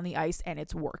together on the ice, and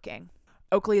it's working.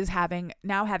 Oakley is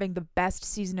now having the best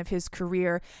season of his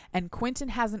career, and Quentin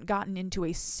hasn't gotten into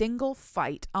a single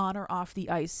fight on or off the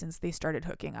ice since they started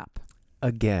hooking up.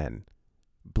 Again,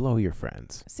 blow your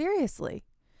friends. Seriously.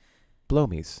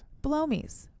 Blow-mies.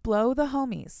 Blow-mies. Blow the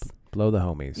homies. Blow the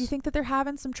homies. You think that they're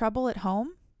having some trouble at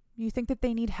home? You think that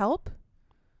they need help?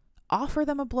 Offer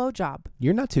them a blowjob.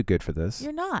 You're not too good for this.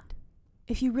 You're not.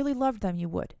 If you really loved them, you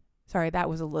would. Sorry, that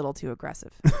was a little too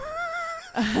aggressive.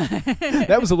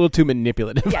 That was a little too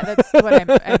manipulative. Yeah, that's what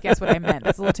I guess what I meant.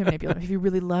 That's a little too manipulative. If you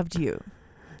really loved you,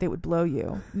 they would blow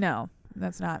you. No,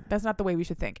 that's not the way we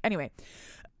should think. Anyway,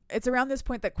 it's around this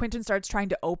point that Quentin starts trying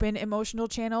to open emotional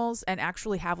channels and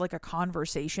actually have like a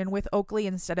conversation with Oakley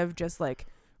instead of just like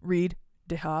read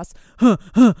de Haas,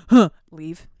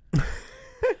 leave.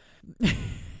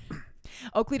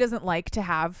 Oakley doesn't like to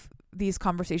have these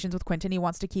conversations with Quentin. He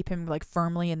wants to keep him like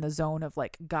firmly in the zone of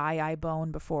like guy eye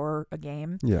bone before a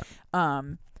game. Yeah.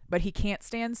 But he can't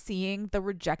stand seeing the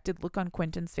rejected look on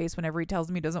Quentin's face whenever he tells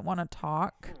him he doesn't want to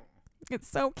talk. It's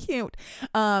so cute.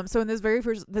 So in this very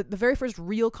first, the very first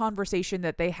real conversation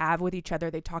that they have with each other,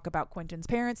 they talk about Quentin's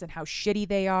parents and how shitty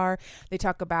they are. They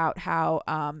talk about how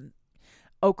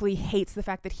Oakley hates the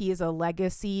fact that he is a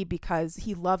legacy because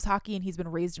he loves hockey and he's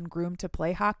been raised and groomed to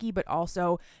play hockey, but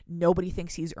also nobody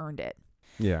thinks he's earned it.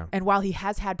 Yeah. And while he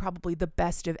has had probably the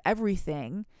best of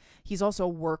everything, he's also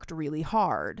worked really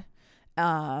hard.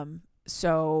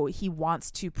 So he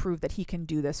wants to prove that he can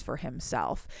do this for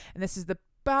himself. And this is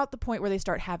about the point where they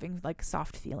start having like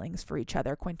soft feelings for each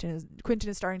other. Quentin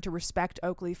is starting to respect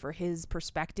Oakley for his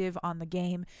perspective on the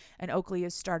game, and Oakley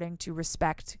is starting to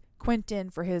respect Quentin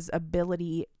for his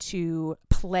ability to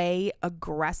play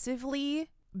aggressively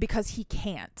because he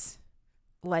can't.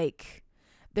 Like,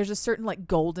 there's a certain like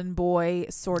golden boy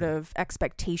sort of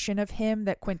expectation of him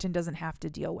that Quentin doesn't have to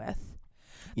deal with.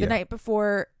 The night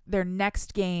before their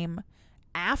next game,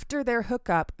 after their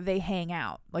hookup, they hang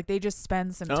out. Like, they just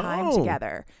spend some time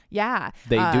together. Yeah.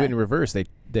 They do it in reverse.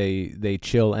 They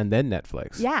chill and then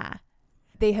Netflix. Yeah.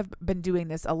 They have been doing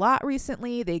this a lot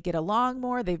recently. They get along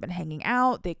more. They've been hanging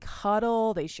out. They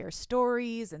cuddle. They share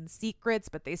stories and secrets,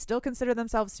 but they still consider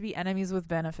themselves to be enemies with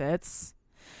benefits.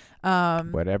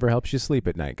 Whatever helps you sleep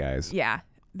at night, guys. Yeah.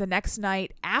 The next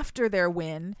night after their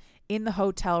win in the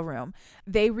hotel room,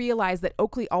 they realize that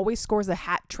Oakley always scores a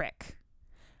hat trick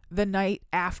the night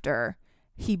after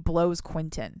he blows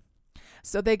Quentin.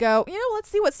 So they go, let's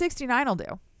see what 69 will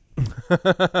do.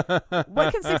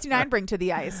 What can 69 bring to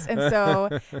the ice? And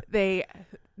so they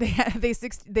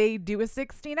do a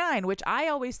 69, which I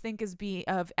always think as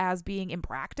being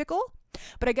impractical.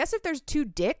 But I guess if there's two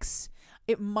dicks,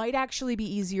 it might actually be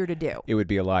easier to do. It would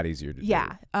be a lot easier to do.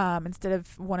 Yeah. Instead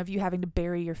of one of you having to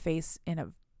bury your face in a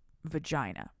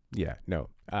vagina. Yeah. No.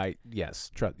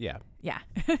 Yes. Yeah. Yeah.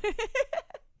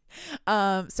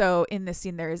 So in this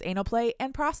scene, there is anal play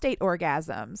and prostate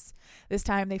orgasms. This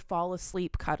time they fall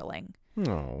asleep cuddling.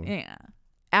 Oh. Yeah.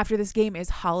 After this game is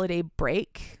holiday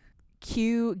break.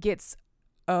 Q gets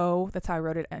that's how I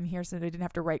wrote it in here, so they didn't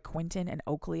have to write Quentin and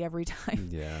Oakley every time.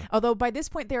 Yeah. Although by this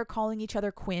point they are calling each other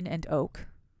Quinn and Oak,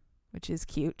 which is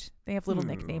cute. They have little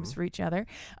nicknames for each other.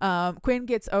 Quinn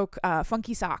gets Oak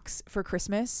funky socks for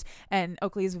Christmas, and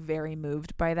Oakley is very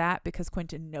moved by that because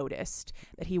Quentin noticed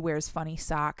that he wears funny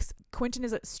socks. Quentin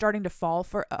is starting to fall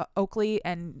for Oakley,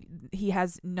 and he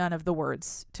has none of the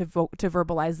words to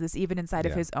verbalize this, even inside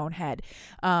of his own head.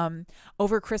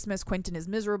 Over Christmas, Quentin is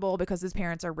miserable because his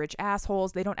parents are rich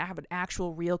assholes. They don't have an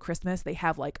actual real Christmas. They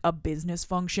have like a business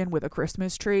function with a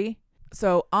Christmas tree.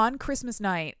 So on Christmas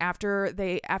night, after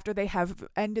they have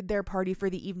ended their party for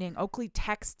the evening, Oakley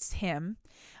texts him,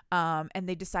 and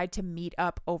they decide to meet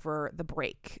up over the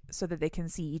break so that they can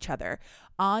see each other.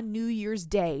 On New Year's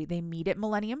Day, they meet at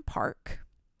Millennium Park,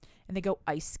 and they go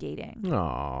ice skating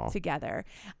together.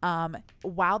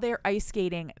 While they're ice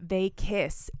skating, they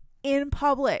kiss in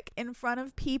public in front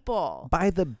of people. By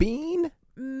the bean?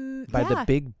 By the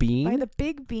big bean? By the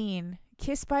big bean.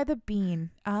 Kissed by the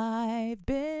bean. I've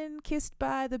been kissed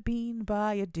by the bean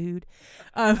by a dude.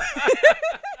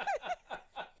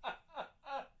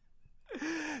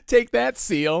 Take that,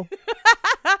 Seal.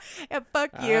 Yeah, fuck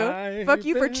you. Fuck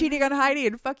you for cheating on Heidi,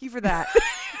 and fuck you for that.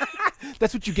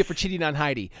 That's what you get for cheating on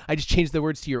Heidi. I just changed the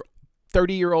words to your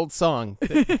 30-year-old song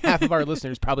that half of our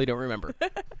listeners probably don't remember.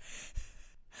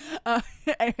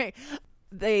 Anyway,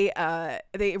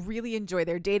 they really enjoy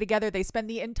their day together. They spend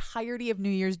the entirety of New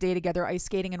Year's Day together ice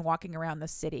skating and walking around the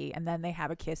city, and then they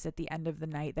have a kiss at the end of the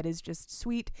night that is just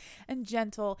sweet and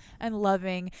gentle and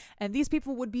loving. And these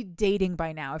people would be dating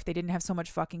by now if they didn't have so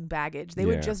much fucking baggage. They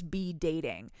would just be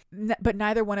dating. But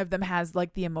neither one of them has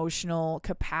like the emotional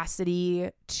capacity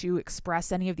to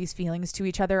express any of these feelings to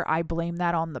each other. I blame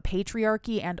that on the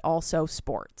patriarchy and also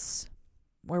sports,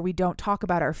 where we don't talk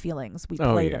about our feelings. We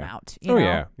play them out. You know?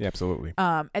 Yeah, absolutely.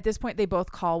 At this point, they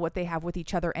both call what they have with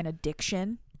each other an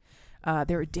addiction.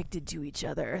 They're addicted to each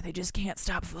other. They just can't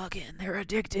stop fucking. They're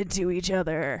addicted to each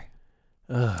other.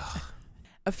 Ugh.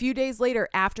 A few days later,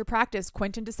 after practice,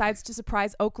 Quentin decides to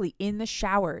surprise Oakley in the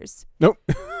showers. Nope.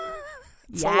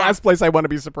 It's the last place I want to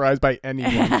be surprised by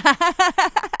anyone.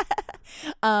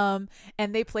 And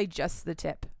they play Just the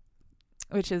Tip,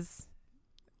 which it's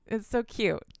so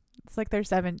cute. It's like they're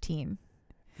 17.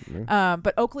 Mm-hmm.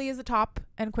 But Oakley is a top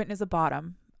and Quentin is a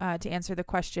bottom. To answer the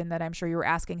question that I'm sure you were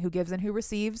asking, who gives and who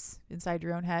receives inside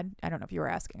your own head. I don't know if you were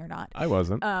asking or not. I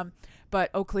wasn't. But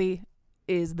Oakley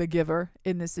is the giver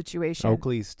in this situation.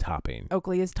 Oakley's topping.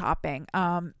 Oakley is topping.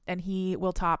 And he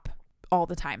will top all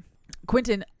the time.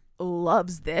 Quentin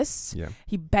loves this. Yeah.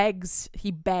 He begs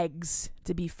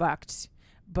to be fucked.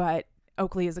 But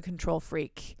Oakley is a control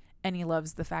freak, and he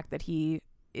loves the fact that he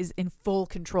is in full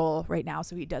control right now,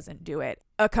 so he doesn't do it.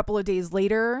 A couple of days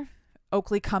later,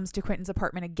 Oakley comes to Quentin's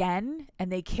apartment again,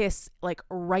 and they kiss like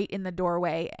right in the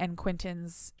doorway, and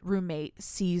Quentin's roommate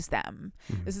sees them.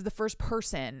 This is the first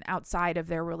person outside of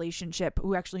their relationship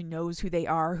who actually knows who they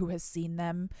are, who has seen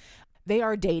them. They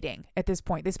are dating at this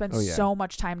point. They spend so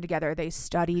much time together. They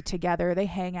study together. They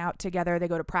hang out together. They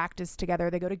go to practice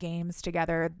together. They go to games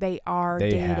together. They dating.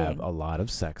 They have a lot of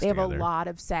sex together. They have a lot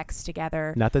of sex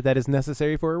together. Not that is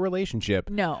necessary for a relationship.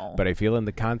 No. But I feel in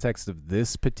the context of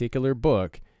this particular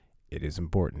book, it is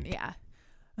important. Yeah.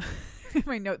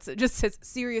 My notes, it just says,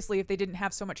 seriously, if they didn't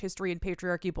have so much history and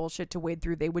patriarchy bullshit to wade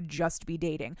through, they would just be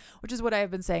dating, which is what I have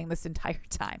been saying this entire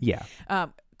time. Yeah.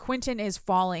 Quentin is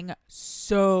falling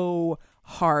so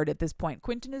hard at this point.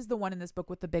 Quentin is the one in this book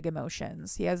with the big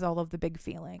emotions. He has all of the big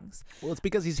feelings. Well, it's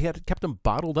because he's kept them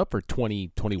bottled up for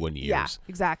 21 years. Yeah,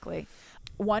 exactly.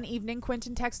 One evening,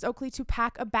 Quentin texts Oakley to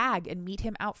pack a bag and meet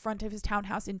him out front of his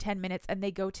townhouse in 10 minutes, and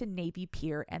they go to Navy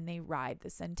Pier and they ride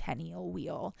the Centennial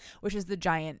Wheel, which is the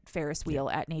giant Ferris wheel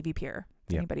at Navy Pier.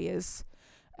 If anybody is,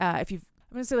 I'm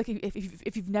going to say, like,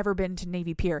 if you've never been to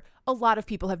Navy Pier, a lot of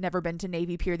people have never been to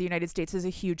Navy Pier. The United States is a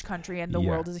huge country and the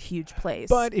world is a huge place.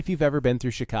 But if you've ever been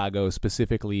through Chicago,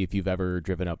 specifically if you've ever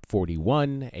driven up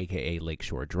 41, aka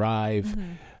Lakeshore Drive,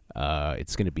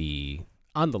 it's going to be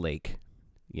on the lake,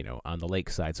 on the lake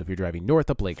side. So if you're driving north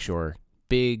up Lakeshore,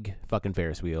 big fucking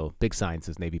Ferris wheel, big sign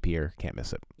says Navy Pier, can't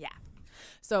miss it. Yeah.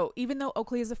 So even though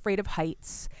Oakley is afraid of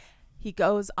heights, he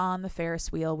goes on the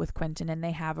Ferris wheel with Quentin, and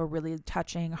they have a really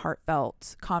touching,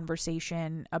 heartfelt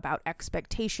conversation about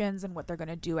expectations and what they're going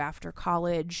to do after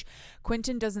college.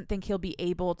 Quentin doesn't think he'll be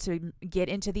able to get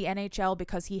into the NHL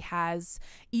because he has,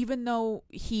 even though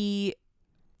he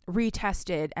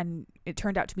retested and it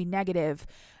turned out to be negative,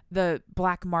 the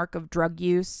black mark of drug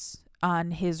use on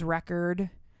his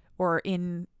record or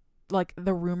in like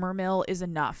the rumor mill is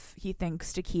enough, he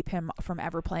thinks, to keep him from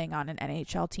ever playing on an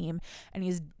NHL team. And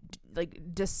he's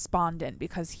like despondent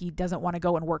because he doesn't want to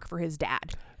go and work for his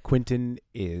dad. Quentin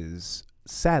is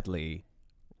sadly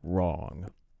wrong.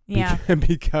 Yeah.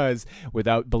 Because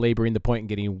without belaboring the point and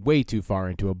getting way too far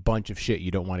into a bunch of shit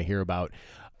you don't want to hear about,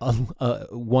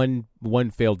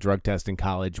 one failed drug test in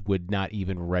college would not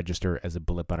even register as a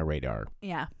blip on a radar.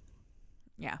 Yeah.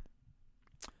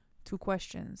 2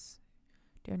 questions.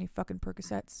 Do you have any fucking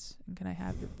Percocets? And can I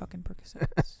have your fucking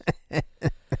Percocets?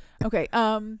 Okay.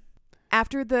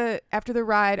 After the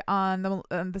ride on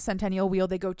the Centennial Wheel,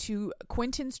 they go to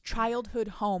Quentin's childhood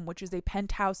home, which is a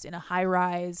penthouse in a high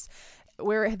rise,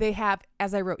 where they have,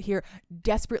 as I wrote here,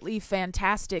 desperately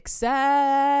fantastic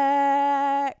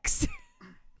sex.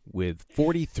 With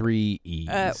 43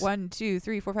 E's. 1, 2,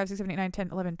 3, 4, 5, 6, 7, 8, 9, 10,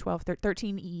 11, 12,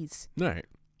 13 E's. All right.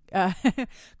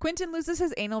 Quentin loses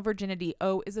his anal virginity.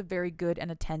 O is a very good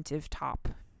and attentive top.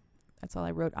 That's all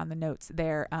I wrote on the notes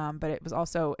there. But it was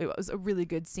a really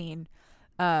good scene.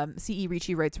 C.E.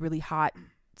 Ricci writes really hot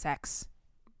sex.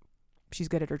 She's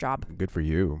good at her job. Good for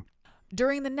you.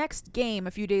 During the next game,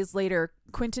 a few days later,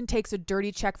 Quentin takes a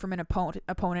dirty check from an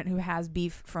opponent who has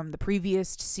beef from the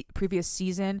previous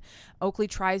season. Oakley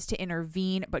tries to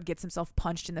intervene, but gets himself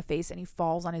punched in the face, and he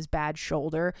falls on his bad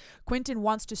shoulder. Quentin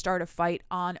wants to start a fight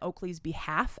on Oakley's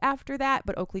behalf after that,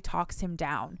 but Oakley talks him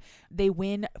down. They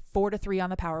win 4-3 on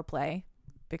the power play,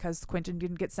 because Quentin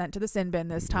didn't get sent to the sin bin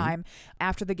this time.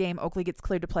 After the game, Oakley gets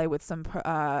cleared to play with some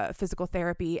physical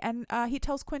therapy, and he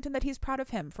tells Quentin that he's proud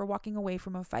of him for walking away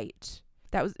from a fight.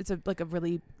 It's a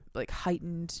really like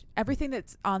heightened. Everything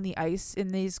that's on the ice in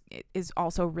these is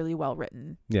also really well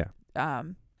written. Yeah.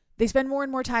 They spend more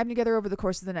and more time together over the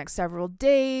course of the next several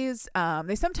days.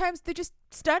 They just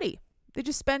study. They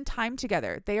just spend time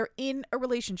together. They are in a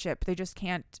relationship. They just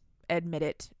can't admit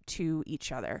it to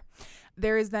each other.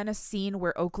 There is then a scene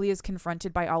where Oakley is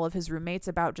confronted by all of his roommates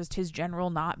about just his general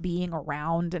not being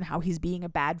around and how he's being a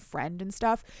bad friend and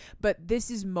stuff. But this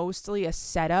is mostly a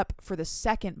setup for the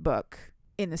second book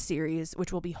in the series,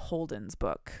 which will be Holden's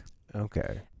book.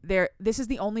 Okay. This is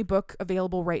the only book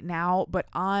available right now, but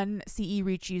on C.E.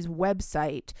 Ricci's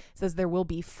website it says there will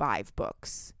be 5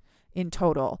 books in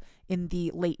total in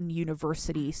the Layton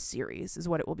University series is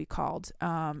what it will be called.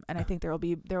 And I think there will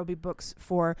be books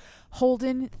for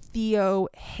Holden, Theo,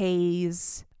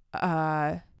 Hayes,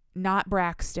 not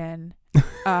Braxton,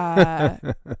 all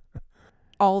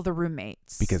the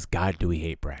roommates. Because God, do we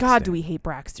hate Braxton. God, do we hate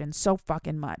Braxton so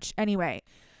fucking much. Anyway,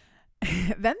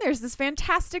 then there's this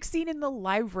fantastic scene in the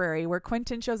library where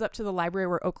Quentin shows up to the library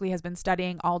where Oakley has been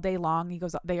studying all day long.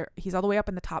 He's all the way up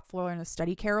in the top floor in a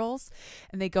study carrels,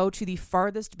 and they go to the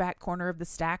farthest back corner of the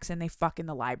stacks and they fuck in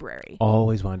the library.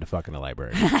 Always wanted to fuck in the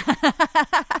library.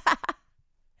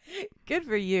 Good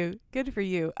for you. Good for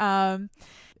you. I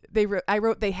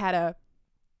wrote they had a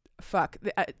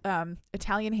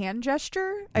Italian hand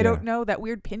gesture. I don't know, that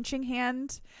weird pinching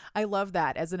hand. I love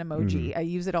that as an emoji. I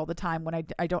use it all the time when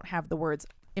I don't have the words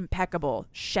impeccable,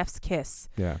 chef's kiss.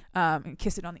 Yeah. And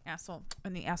kiss it on the asshole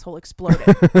and the asshole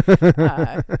exploded.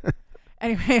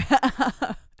 Anyway,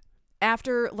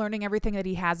 after learning everything that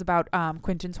he has about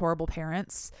Quentin's horrible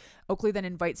parents, Oakley then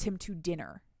invites him to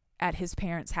dinner at his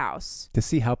parents' house To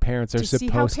see how parents are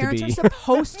supposed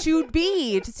to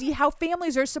be. to see how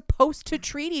families are supposed to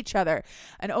treat each other.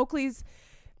 And Oakley's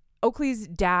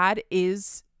dad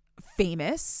is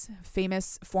famous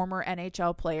former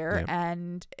NHL player, Yep.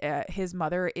 and his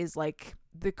mother is like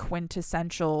the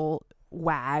quintessential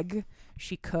wag.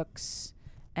 She cooks,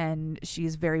 and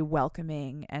she's very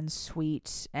welcoming and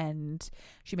sweet, and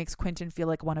she makes Quentin feel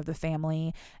like one of the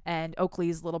family. And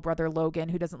Oakley's little brother Logan,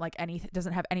 who doesn't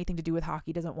have anything to do with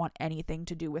hockey, doesn't want anything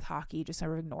to do with hockey, just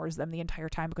sort of ignores them the entire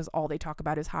time because all they talk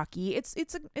about is hockey. It's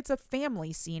a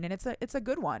family scene, and it's a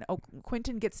good one.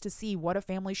 Quentin gets to see what a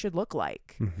family should look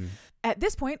like. Mm-hmm. At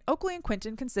this point, Oakley and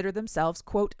Quentin consider themselves,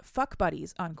 quote, fuck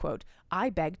buddies, unquote. I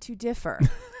beg to differ.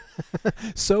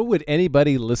 So would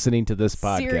anybody listening to this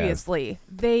podcast. Seriously,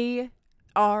 they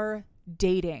are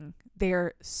dating.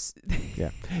 They're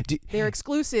they're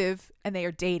exclusive, and they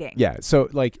are dating. Yeah. So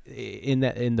like in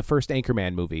the first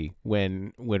Anchorman movie,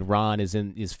 when Ron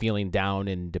is feeling down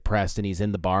and depressed, and he's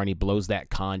in the bar and he blows that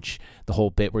conch, the whole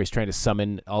bit where he's trying to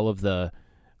summon all of the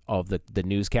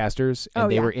newscasters, and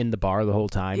they were in the bar the whole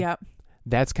time. Yep.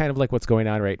 That's kind of like what's going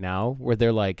on right now, where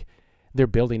they're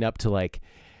building up to like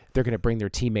they're going to bring their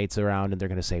teammates around and they're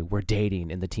going to say, we're dating.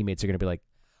 And the teammates are going to be like,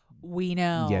 we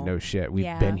know. Yeah, no shit.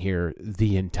 We've been here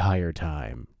the entire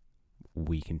time.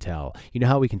 We can tell. You know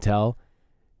how we can tell?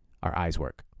 Our eyes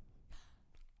work.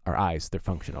 Our eyes, they're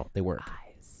functional. They work.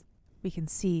 Eyes. We can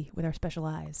see with our special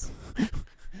eyes.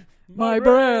 My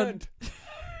brand.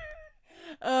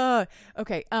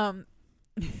 Okay.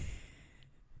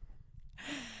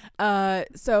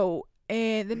 So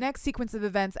in the next sequence of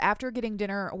events, after getting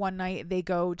dinner one night, they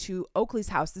go to Oakley's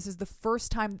house. This is the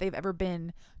first time they've ever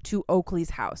been to Oakley's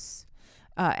house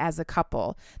as a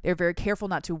couple. They're very careful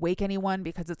not to wake anyone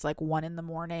because it's like 1 a.m.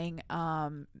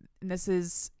 And this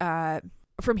is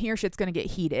from here, shit's going to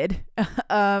get heated.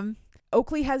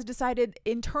 Oakley has decided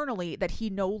internally that he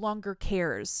no longer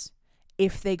cares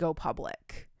if they go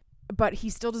public. But he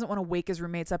still doesn't want to wake his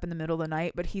roommates up in the middle of the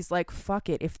night. But he's like, fuck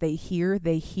it. If they hear,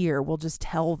 they hear. We'll just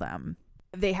tell them.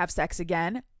 They have sex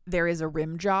again. There is a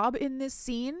rim job in this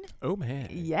scene. Oh, man.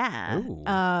 Yeah.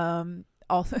 Ooh.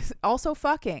 Also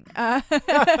fucking.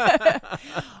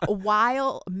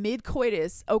 While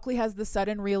mid-coitus, Oakley has the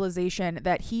sudden realization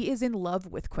that he is in love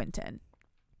with Quentin.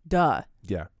 Duh.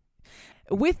 Yeah.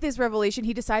 With this revelation,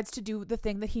 he decides to do the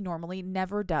thing that he normally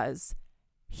never does.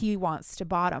 He wants to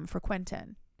bottom for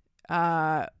Quentin.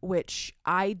 Which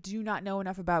I do not know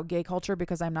enough about gay culture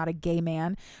because I'm not a gay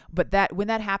man, but that when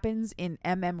that happens in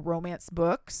romance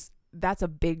books, that's a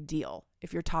big deal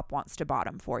if your top wants to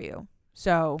bottom for you.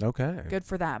 So okay, good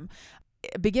for them.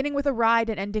 Beginning with a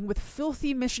ride and ending with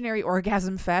filthy missionary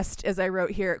orgasm fest, as I wrote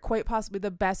here, quite possibly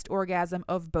the best orgasm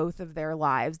of both of their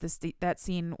lives. That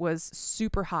scene was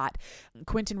super hot.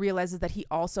 Quentin realizes that he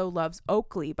also loves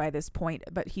Oakley by this point,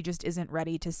 but he just isn't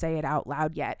ready to say it out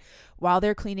loud yet. While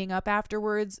they're cleaning up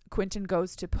afterwards, Quentin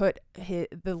goes to put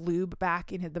the lube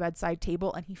back in the bedside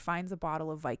table, and he finds a bottle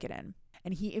of Vicodin.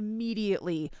 And he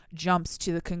immediately jumps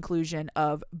to the conclusion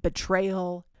of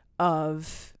betrayal,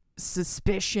 of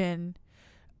suspicion,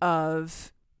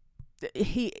 of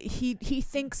he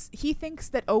thinks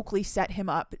that Oakley set him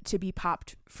up to be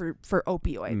popped for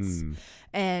opioids.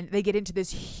 And they get into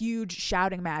this huge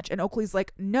shouting match, and Oakley's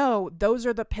like, no, those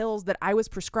are the pills that I was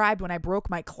prescribed when I broke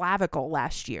my clavicle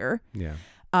last year. Yeah.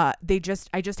 I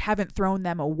just haven't thrown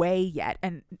them away yet.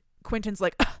 And Quentin's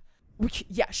like,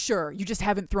 yeah, sure, you just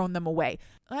haven't thrown them away.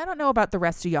 I don't know about the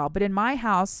rest of y'all, but in my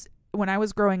house when I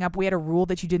was growing up, we had a rule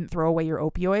that you didn't throw away your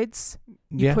opioids.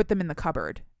 You put them in the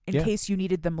cupboard in case you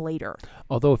needed them later.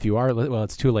 Although if you are, well,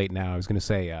 it's too late now. I was going to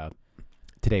say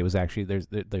today was actually,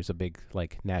 there's a big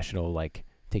like national like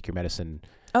take your medicine.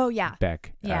 Oh yeah.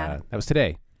 Back. Yeah. That was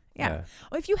today. Yeah.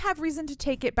 Well, if you have reason to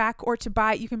take it back or to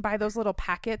buy, you can buy those little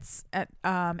packets at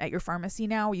your pharmacy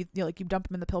now. You dump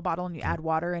them in the pill bottle and you add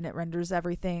water, and it renders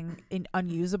everything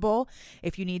unusable.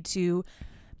 If you need to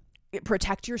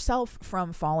protect yourself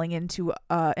from falling into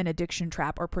an addiction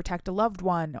trap, or protect a loved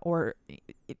one, or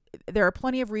there are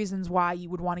plenty of reasons why you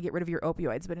would want to get rid of your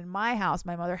opioids. But in my house,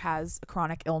 my mother has a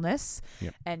chronic illness,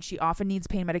 and she often needs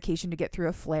pain medication to get through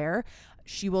a flare.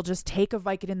 She will just take a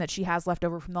Vicodin that she has left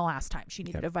over from the last time she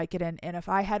needed a Vicodin. And if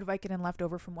I had Vicodin left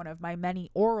over from one of my many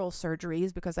oral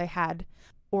surgeries, because I had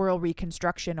oral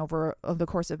reconstruction over the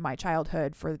course of my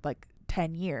childhood for like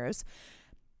 10 years,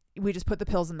 we just put the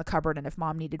pills in the cupboard, and if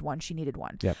mom needed one, she needed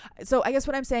one. So I guess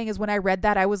what I'm saying is, when I read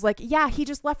that, I was like, yeah, he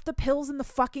just left the pills in the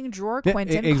fucking drawer,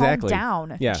 Quentin. Exactly. Calm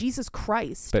down. Yeah. Jesus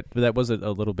Christ. But that was a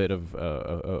little bit of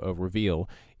a reveal.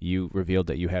 You revealed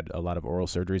that you had a lot of oral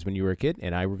surgeries when you were a kid,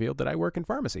 and I revealed that I work in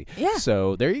pharmacy. Yeah.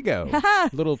 So there you go.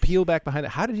 Little peel back behind it.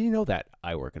 How did you know that?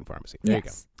 I work in pharmacy. There you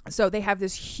go. So they have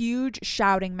this huge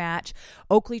shouting match.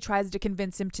 Oakley tries to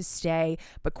convince him to stay,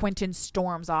 but Quentin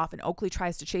storms off, and Oakley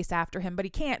tries to chase after him, but he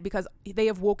can't because they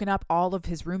have woken up all of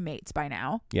his roommates by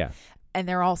now. Yeah. And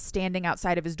they're all standing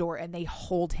outside of his door, and they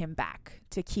hold him back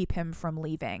to keep him from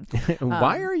leaving.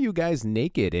 Why are you guys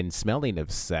naked and smelling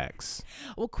of sex?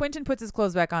 Well, Quentin puts his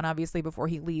clothes back on, obviously, before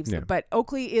he leaves. Yeah. But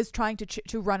Oakley is trying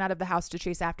to run out of the house to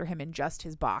chase after him in just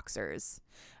his boxers.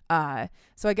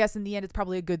 So I guess in the end, it's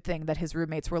probably a good thing that his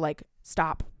roommates were like,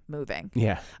 stop moving.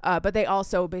 Yeah. But they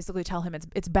also basically tell him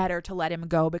it's better to let him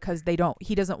go because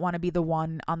he doesn't want to be the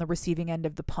one on the receiving end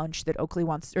of the punch that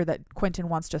that Quentin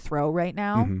wants to throw right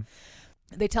now. Mm-hmm.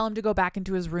 They tell him to go back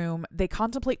into his room. They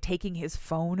contemplate taking his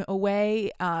phone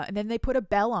away, and then they put a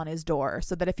bell on his door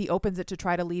so that if he opens it to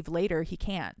try to leave later, he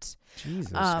can't.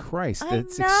 Jesus Christ,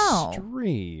 that's know.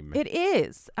 extreme. It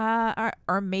is.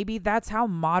 Or maybe that's how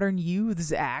modern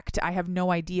youths act. I have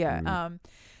no idea.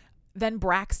 Then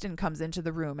Braxton comes into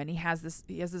the room, and he has this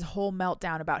whole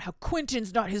meltdown about how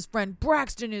Quentin's not his friend,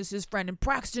 Braxton is his friend, and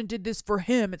Braxton did this for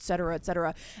him, etc.,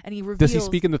 etc. And he reveals. Does he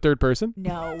speak in the third person?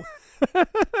 No.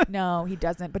 No, he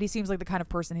doesn't. But he seems like the kind of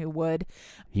person who would.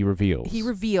 He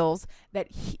reveals that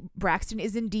Braxton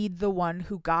is indeed the one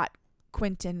who got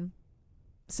Quentin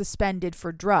suspended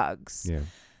for drugs. Yeah.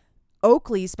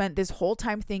 Oakley spent this whole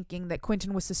time thinking that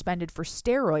Quentin was suspended for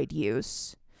steroid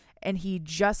use. And he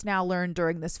just now learned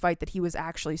during this fight that he was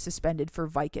actually suspended for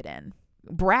Vicodin.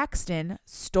 Braxton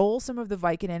stole some of the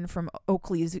Vicodin from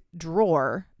Oakley's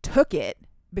drawer, took it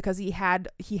because he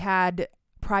had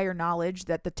prior knowledge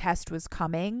that the test was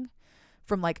coming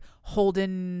from like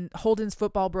Holden's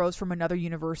football bros from another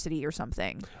university or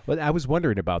something. Well, I was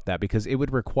wondering about that because it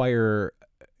would require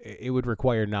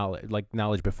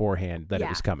knowledge beforehand that it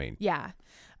was coming. Yeah.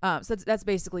 So that's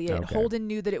basically it. Okay. Holden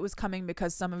knew that it was coming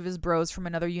because some of his bros from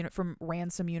another from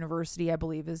Ransom University, I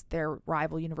believe is their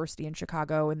rival university in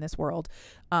Chicago in this world,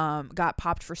 got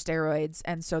popped for steroids.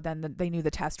 And so then they knew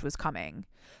the test was coming.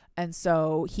 And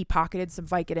so he pocketed some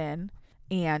Vicodin,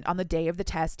 and on the day of the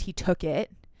test, he took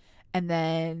it, and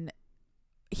then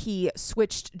he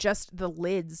switched just the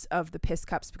lids of the piss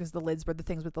cups because the lids were the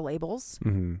things with the labels,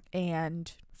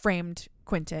 and framed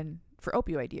Quentin for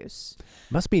opioid use.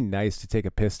 Must be nice to take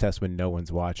a piss test when no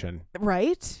one's watching.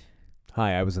 Right?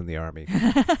 Hi, I was in the Army.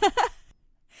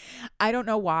 I don't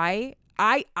know why.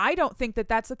 I don't think that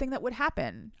that's the thing that would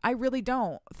happen. I really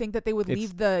don't think that they would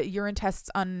leave the urine tests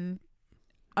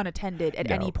unattended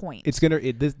at any point. It's gonna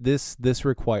this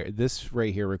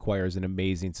right here requires an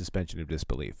amazing suspension of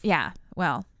disbelief. Yeah.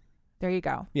 Well, there you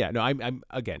go. Yeah. No,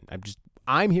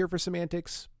 I'm here for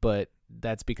semantics, but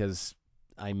that's because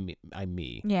I'm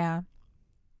me. Yeah.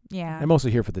 Yeah. I'm also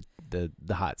here for the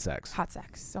hot sex. Hot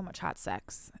sex. So much hot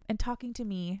sex. And talking to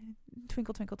me.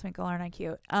 Twinkle, twinkle, twinkle. Aren't I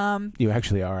cute? You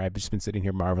actually are. I've just been sitting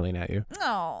here marveling at you.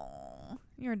 Oh,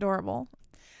 you're adorable.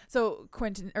 So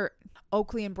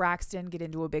Oakley and Braxton get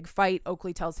into a big fight.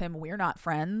 Oakley tells him, we're not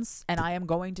friends, and I am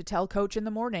going to tell Coach in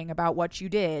the morning about what you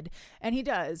did. And he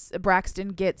does. Braxton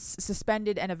gets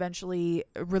suspended and eventually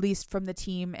released from the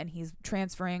team, and he's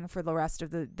transferring for the rest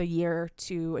of the year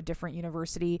to a different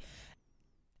university.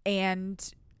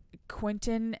 And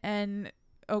Quentin and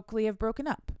Oakley have broken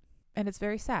up, and it's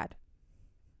very sad.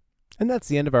 And that's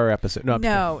the end of our episode.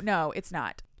 No, it's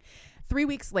not. 3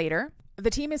 weeks later,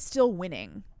 the team is still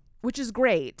winning, which is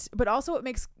great, but also it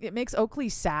makes Oakley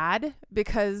sad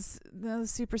because the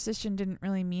superstition didn't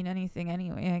really mean anything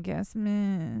anyway, I guess.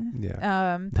 Meh.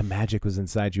 Yeah. The magic was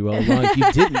inside you all along.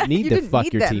 You didn't need to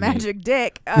fuck your teammate. That magic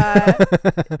dick.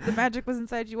 The magic was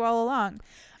inside you all along.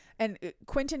 And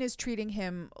Quentin is treating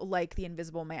him like the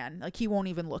Invisible Man. Like he won't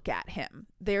even look at him.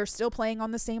 They're still playing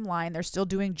on the same line. They're still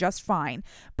doing just fine,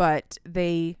 but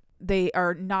they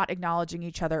are not acknowledging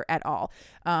each other at all.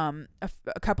 A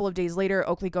couple of days later,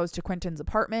 Oakley goes to Quentin's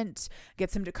apartment,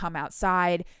 gets him to come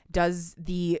outside, does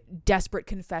the desperate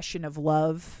confession of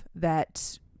love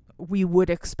that we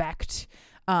would expect.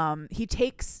 He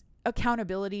takes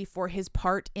accountability for his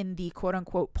part in the quote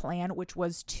unquote plan, which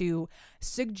was to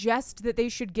suggest that they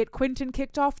should get Quentin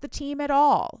kicked off the team at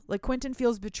all. Like, Quentin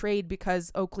feels betrayed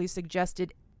because Oakley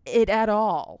suggested it at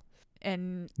all.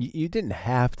 And you didn't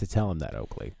have to tell him that,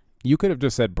 Oakley. You could have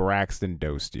just said Braxton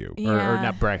dosed you. Yeah. Or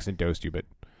not Braxton dosed you, but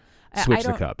switch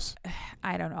the cups.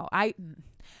 I don't know.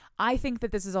 I think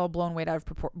that this is all blown way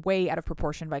out of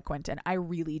proportion by Quentin. I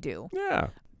really do. Yeah.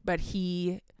 But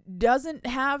he doesn't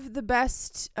have the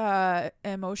best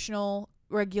emotional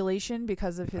regulation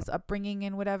because of his upbringing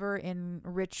and whatever in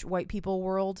rich white people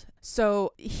world.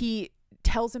 So he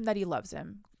tells him that he loves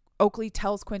him. Oakley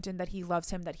tells Quentin that he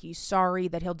loves him, that he's sorry,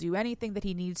 that he'll do anything that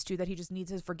he needs to, that he just needs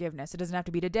his forgiveness. It doesn't have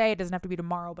to be today. It doesn't have to be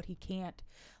tomorrow, but he can't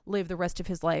live the rest of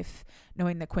his life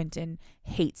knowing that Quentin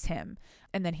hates him.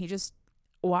 And then he just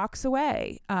walks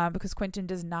away because Quentin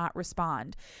does not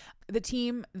respond. The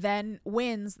team then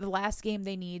wins the last game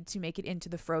they need to make it into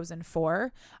the Frozen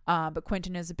Four, but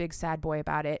Quentin is a big sad boy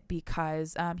about it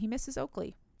because he misses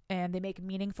Oakley, and they make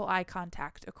meaningful eye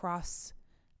contact across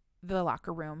the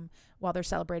locker room while they're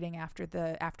celebrating after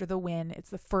the win.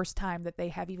 It's the first time that they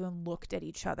have even looked at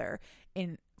each other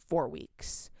in 4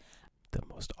 weeks. The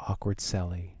most awkward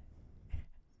Sally.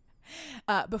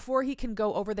 Before he can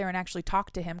go over there and actually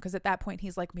talk to him, because at that point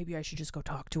he's like, maybe I should just go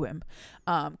talk to him.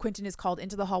 Quentin is called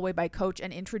into the hallway by Coach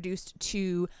and introduced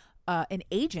to an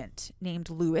agent named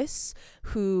Lewis,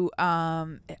 who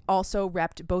also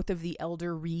repped both of the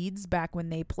elder Reeds back when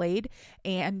they played,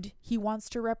 and he wants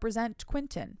to represent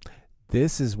Quentin.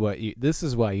 This is why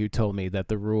you told me that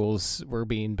the rules were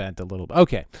being bent a little bit.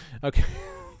 Okay.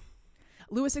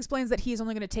 Lewis explains that he is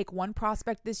only going to take one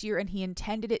prospect this year, and he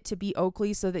intended it to be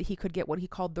Oakley so that he could get what he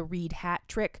called the Reed hat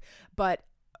trick. But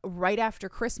right after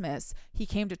Christmas, he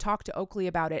came to talk to Oakley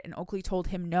about it, and Oakley told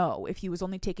him no. If he was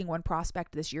only taking one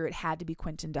prospect this year, it had to be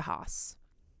Quentin DeHaas.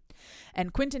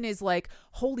 And Quentin is like,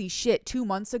 holy shit, 2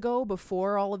 months ago,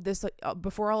 before all of this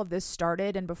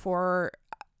started, and before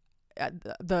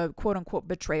the quote-unquote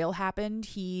betrayal happened,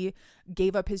 he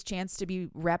gave up his chance to be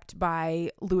repped by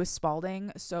Lewis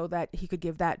Spalding so that he could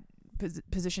give that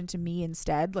position to me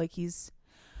instead. Like, he's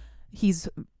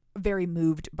very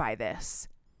moved by this.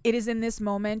 It is in this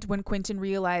moment when Quentin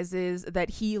realizes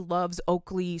that he loves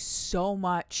Oakley so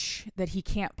much that he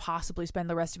can't possibly spend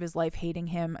the rest of his life hating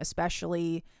him,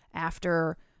 especially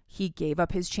after he gave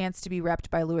up his chance to be repped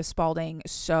by Lewis Spalding.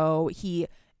 So he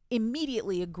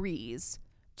immediately agrees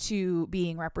to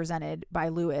being represented by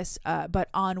Lewis, but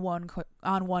on one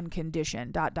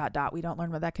condition, ... We don't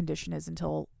learn what that condition is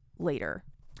until later.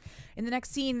 In the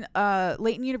next scene,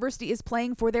 Layton University is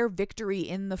playing for their victory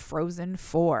in the Frozen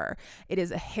Four. It is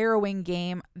a harrowing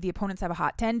game. The opponents have a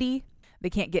hot tendy.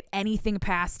 They can't get anything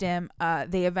past him.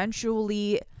 They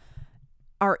eventually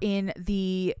are in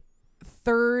the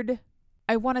third,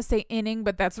 I want to say inning,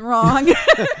 but that's wrong.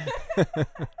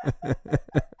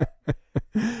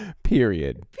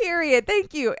 Period.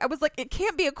 Thank you. I was like, it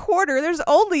can't be a quarter. There's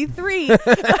only 3.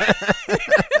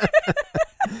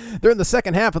 They're in the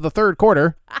second half of the third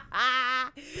quarter.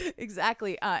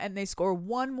 Exactly. And they score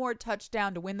one more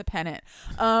touchdown to win the pennant.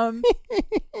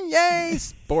 Yay,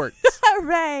 sports.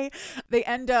 Hooray. They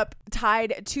end up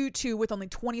tied 2-2 with only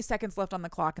 20 seconds left on the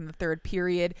clock in the third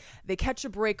period. They catch a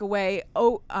breakaway.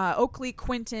 Oakley,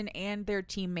 Quentin, and their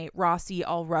teammate Rossi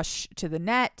all rush to the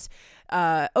net.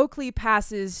 Oakley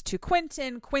passes to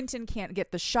Quentin. Quentin can't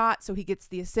get the shot, so he gets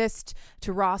the assist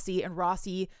to Rossi, and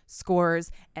Rossi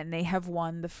scores, and they have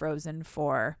won the Frozen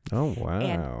Four. Oh, wow.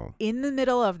 And in the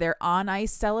middle of their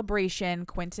on-ice celebration,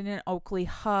 Quentin and Oakley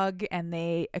hug, and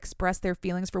they express their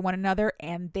feelings for one another,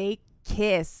 and they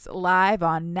kiss live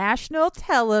on national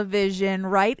television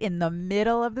right in the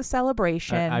middle of the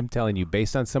celebration. I'm telling you,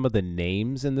 based on some of the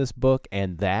names in this book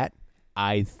and that,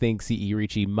 I think C.E.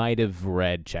 Ricci might have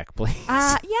read Check Please.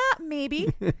 Yeah, maybe,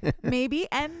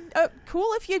 and cool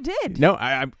if you did. No,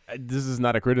 I this is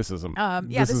not a criticism.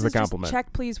 This is a just compliment.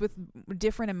 Check Please with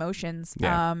different emotions.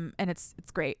 Yeah. And it's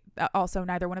great. Also,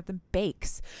 neither one of them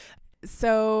bakes,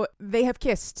 so they have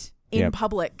kissed in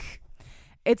public.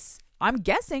 It's, I'm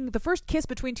guessing, the first kiss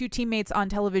between two teammates on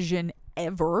television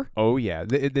ever. Oh yeah,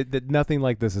 nothing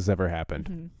like this has ever happened.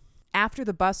 Mm-hmm. After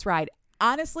the bus ride,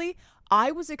 honestly,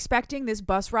 I was expecting this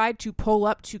bus ride to pull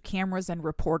up to cameras and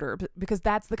reporter, because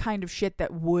that's the kind of shit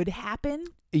that would happen.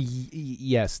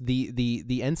 Yes, the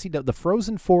NCAA, the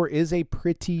Frozen Four is a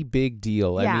pretty big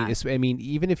deal. Yeah. I mean,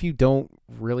 even if you don't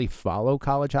really follow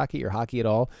college hockey or hockey at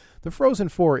all, the Frozen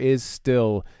Four is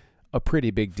still a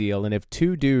pretty big deal. And if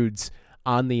two dudes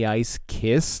on the ice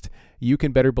kissed, you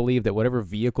can better believe that whatever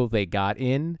vehicle they got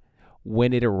in,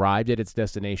 when it arrived at its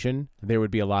destination, there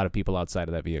would be a lot of people outside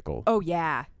of that vehicle. Oh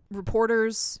yeah.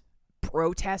 Reporters,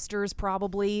 protesters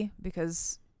probably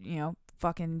because,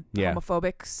 fucking Yeah.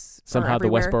 homophobics. are Somehow the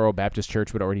everywhere. Westboro Baptist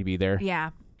Church would already be there. Yeah.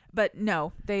 But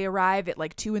no, they arrive at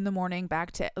like 2 a.m.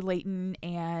 back to Layton,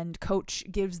 and coach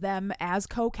gives them as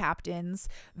co-captains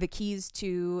the keys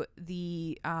to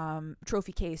the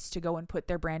trophy case to go and put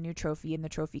their brand new trophy in the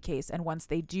trophy case. And once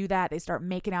they do that, they start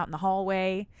making out in the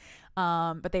hallway.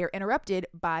 But they are interrupted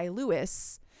by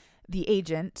Lewis, the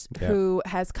agent, who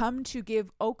has come to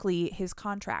give Oakley his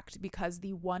contract because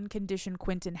the one condition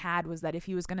Quentin had was that if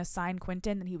he was going to sign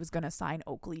Quentin, then he was going to sign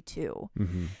Oakley too.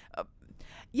 Mm-hmm.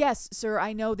 Yes, sir,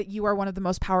 I know that you are one of the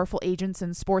most powerful agents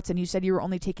in sports, and you said you were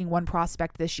only taking one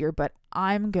prospect this year, but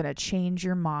I'm going to change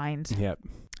your mind. Yep.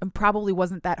 It probably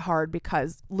wasn't that hard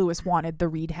because Lewis wanted the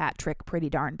Reed hat trick pretty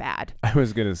darn bad. I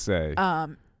was going to say.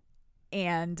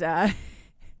 And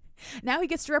now he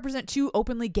gets to represent 2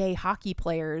 openly gay hockey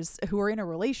players who are in a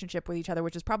relationship with each other,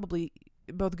 which is probably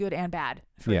both good and bad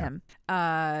for him.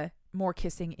 More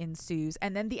kissing ensues.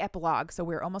 And then the epilogue. So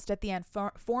we're almost at the end.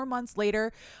 4 months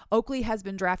later, Oakley has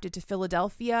been drafted to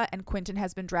Philadelphia and Quentin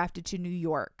has been drafted to New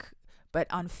York, but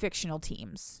on fictional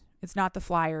teams. It's not the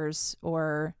Flyers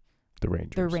or the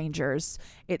Rangers.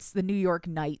 It's the New York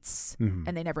Knights,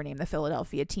 and they never name the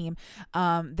Philadelphia team.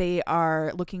 They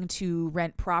are looking to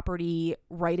rent property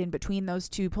right in between those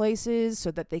 2 places so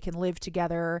that they can live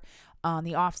together on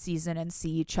the off season and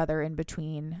see each other in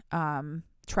between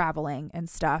traveling and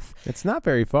stuff. It's not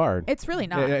very far. It's really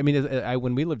not. I mean,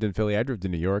 when we lived in Philly, I drove to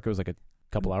New York. It was like a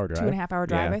couple hour drive. 2.5 hour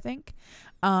drive, I think.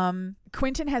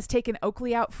 Quentin has taken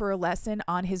Oakley out for a lesson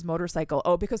on his motorcycle.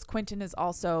 Oh, because Quentin is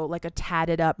also like a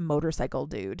tatted up motorcycle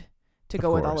dude to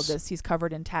go with all of this. He's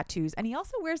covered in tattoos and he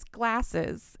also wears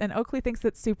glasses. And Oakley thinks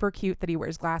it's super cute that he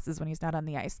wears glasses when he's not on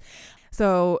the ice.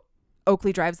 So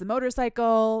Oakley drives the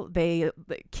motorcycle. They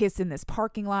kiss in this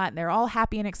parking lot and they're all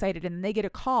happy and excited. And then they get a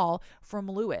call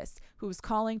from Lewis, who's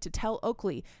calling to tell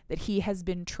Oakley that he has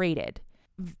been traded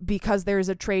because there's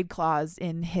a trade clause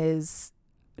in his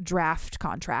draft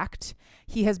contract.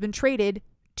 He has been traded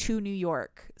to New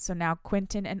York. So now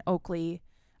Quentin and Oakley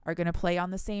are going to play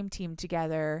on the same team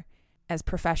together as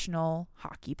professional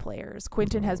hockey players.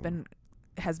 Quentin has been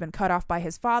cut off by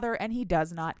his father and he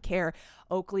does not care.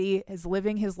 Oakley is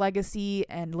living his legacy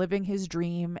and living his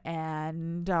dream,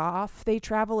 and off they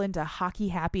travel into hockey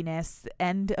happiness.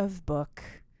 End of book.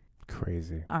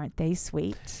 Crazy. Aren't they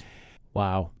sweet?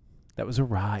 Wow. That was a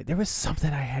ride. There was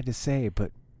something I had to say,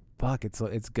 but fuck, it's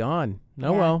gone.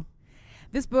 Oh, Yeah. well.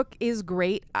 This book is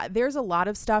great. There's a lot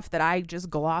of stuff that I just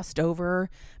glossed over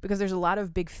because there's a lot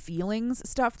of big feelings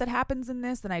stuff that happens in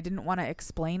this, and I didn't want to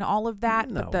explain all of that.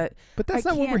 No, but that's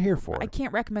not what we're here for. I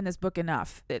can't recommend this book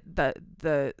enough.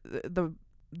 The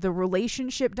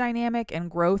relationship dynamic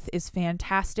and growth is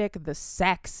fantastic. The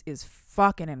sex is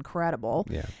fucking incredible.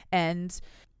 Yeah. And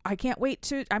I can't wait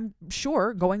to, I'm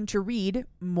sure, going to read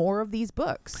more of these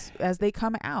books as they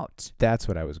come out. That's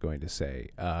what I was going to say.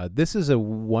 This is a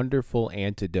wonderful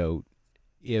antidote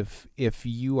if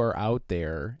you are out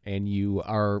there and you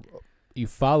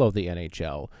follow the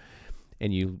NHL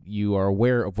and you are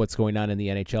aware of what's going on in the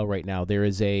NHL right now. There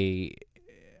is a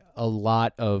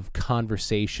lot of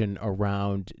conversation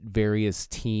around various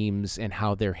teams and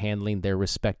how they're handling their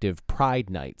respective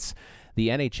pride nights. The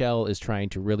NHL is trying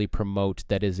to really promote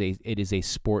that it is a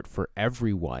sport for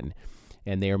everyone,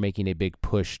 and they are making a big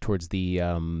push towards the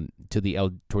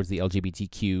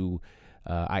LGBTQ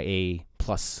IA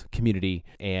plus community,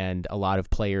 and a lot of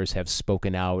players have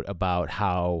spoken out about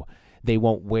how they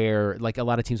won't wear, like a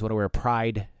lot of teams want to wear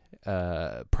pride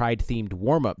themed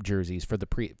warm up jerseys for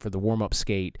the warm up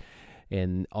skate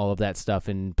and all of that stuff,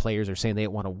 and players are saying they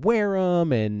don't want to wear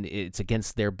them, and it's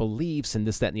against their beliefs, and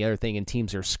this, that, and the other thing, and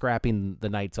teams are scrapping the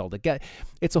nights all together.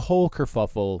 It's a whole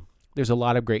kerfuffle. There's a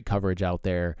lot of great coverage out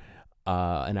there,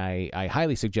 and I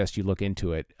highly suggest you look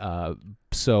into it.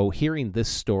 So hearing this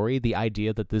story, the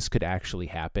idea that this could actually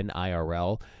happen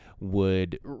IRL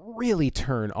would really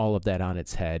turn all of that on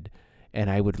its head, and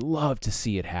I would love to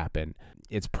see it happen.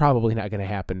 It's probably not going to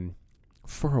happen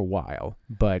for a while,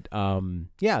 but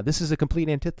this is a complete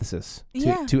antithesis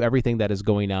to everything that is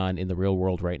going on in the real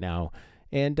world right now,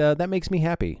 and that makes me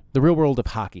happy. The real world of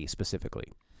hockey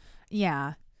specifically.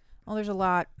 Yeah, well, there's a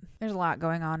lot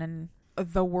going on in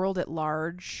the world at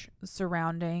large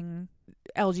surrounding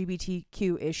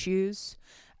LGBTQ issues,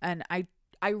 and I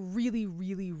really,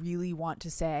 really, really want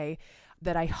to say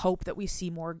that I hope that we see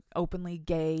more openly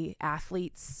gay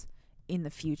athletes in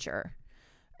the future.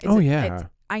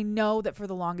 I know that for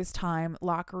the longest time,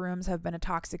 locker rooms have been a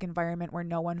toxic environment where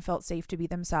no one felt safe to be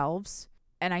themselves.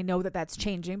 And I know that that's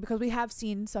changing because we have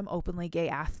seen some openly gay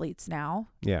athletes now.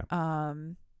 Yeah.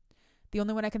 The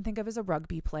only one I can think of is a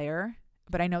rugby player.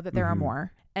 but I know that there are Mhm.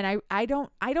 more. And I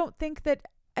don't think that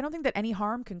any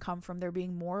harm can come from there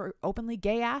being more openly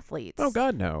gay athletes. Oh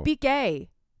God, no. Be gay.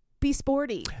 Be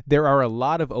sporty. There are a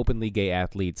lot of openly gay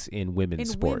athletes in women's In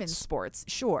sports. women's sports,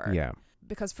 sure. Yeah.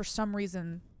 Because for some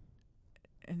reason,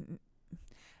 and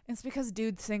it's because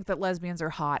dudes think that lesbians are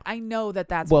hot. I know that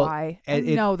that's why. I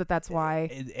know that that's why.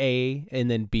 A, and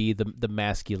then B, the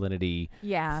masculinity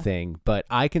Yeah. thing. But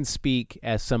I can speak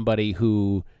as somebody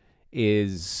who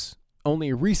is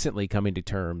only recently coming to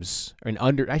terms,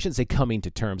 I shouldn't say coming to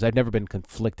terms. I've never been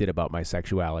conflicted about my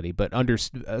sexuality, but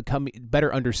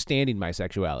better understanding my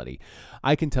sexuality.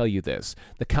 I can tell you this.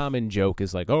 The common joke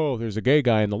is like, oh, there's a gay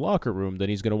guy in the locker room, then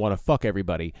he's going to want to fuck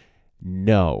everybody.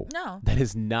 No. That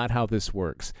is not how this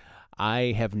works.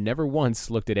 I have never once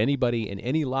looked at anybody in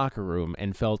any locker room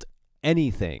and felt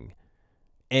anything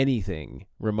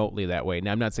remotely that way.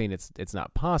 Now, I'm not saying it's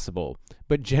not possible,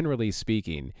 but generally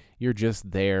speaking, you're just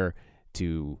there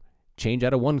to change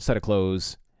out of one set of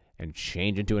clothes and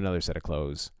change into another set of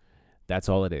clothes. That's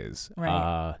all it is.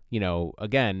 Right.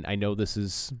 Again, I know this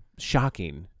is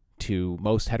shocking to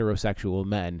most heterosexual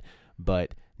men,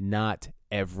 but not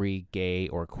every gay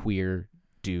or queer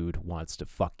dude wants to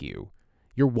fuck you.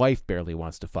 Your wife barely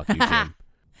wants to fuck you, Jim.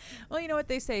 Well, you know what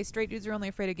they say? Straight dudes are only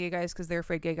afraid of gay guys because they're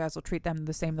afraid gay guys will treat them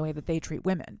the same way that they treat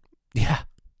women. Yeah,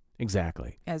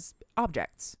 exactly. As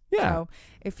objects. Yeah. So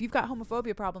if you've got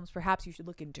homophobia problems, perhaps you should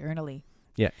look internally.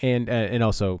 Yeah, and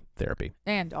also therapy.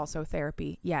 And also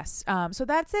therapy, yes. So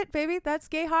that's it, baby. That's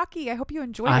gay hockey. I hope you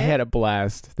enjoyed it. I had a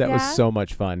blast. That was Yeah? so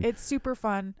much fun. It's super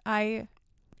fun. I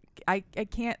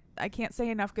can't say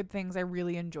enough good things. I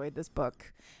really enjoyed this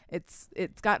book. It's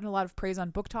gotten a lot of praise on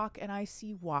Book Talk, and I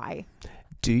see why.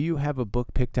 Do you have a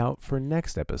book picked out for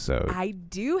next episode? I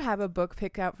do have a book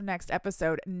picked out for next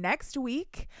episode. Next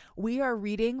week, we are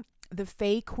reading The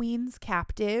Fae Queen's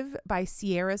Captive by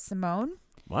Sierra Simone.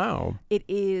 Wow. It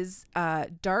is a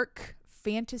dark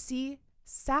fantasy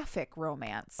sapphic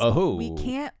romance. Oh. We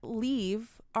can't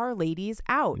leave our ladies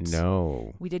out.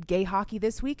 No. We did gay hockey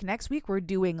this week. Next week, we're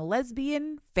doing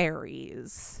lesbian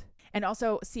fairies. And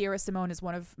also, Sierra Simone is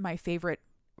one of my favorite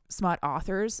smut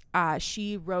authors.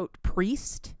 She wrote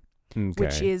Priest,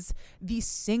 which is the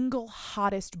single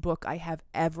hottest book I have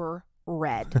ever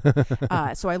read.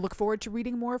 So I look forward to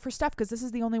reading more of her stuff because this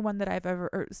is the only one that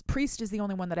Priest is the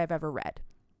only one that I've ever read.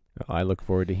 I look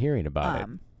forward to hearing about it.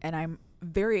 And I'm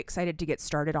very excited to get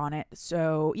started on it.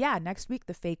 So yeah, next week,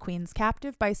 The Fae Queen's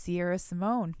Captive by Sierra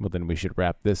Simone. Well, then we should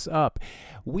wrap this up.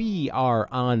 We are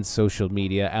on social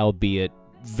media, albeit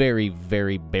very,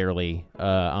 very barely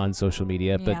on social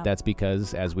media, Yeah. but that's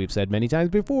because, as we've said many times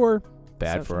before,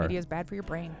 Social media is bad for your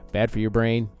brain. Bad for your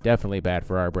brain, definitely bad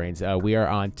for our brains. We are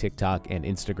on TikTok and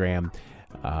Instagram.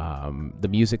 The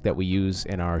music that we use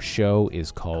in our show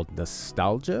is called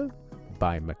Nostalgia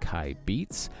by Mackay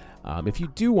Beats. If you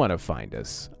do want to find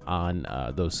us on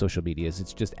those social medias,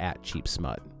 it's just at Cheap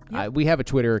Smut. Yep. We have a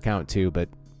Twitter account too, but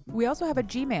We also have a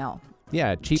Gmail.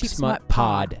 yeah,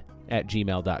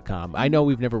 cheapsmutpod@gmail.com. I know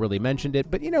we've never really mentioned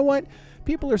it, but you know what?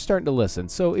 People are starting to listen.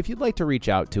 So if you'd like to reach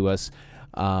out to us,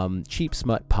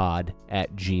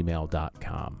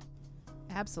 cheapsmutpod@gmail.com.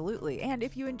 Absolutely. And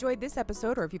if you enjoyed this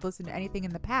episode or if you've listened to anything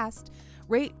in the past,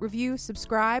 rate, review,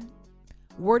 subscribe.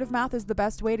 Word of mouth is the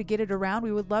best way to get it around.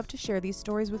 We would love to share these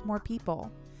stories with more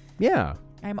people. Yeah.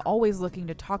 I'm always looking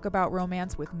to talk about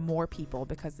romance with more people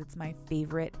because it's my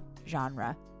favorite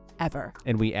genre ever.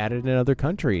 And we added another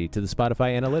country to the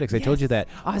Spotify analytics. I told you that.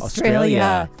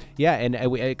 Australia. Yeah, and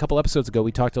a couple episodes ago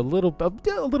we talked a little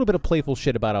bit of playful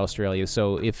shit about Australia.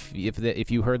 So if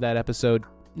you heard that episode,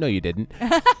 no, you didn't.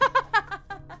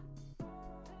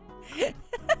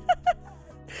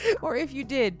 Or if you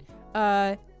did,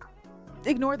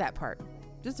 ignore that part.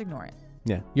 Just ignore it.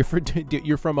 Yeah,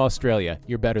 you're from Australia.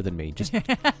 You're better than me. Just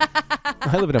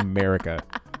I live in America.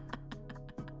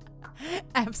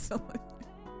 Absolutely.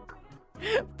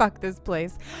 Fuck this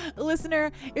place.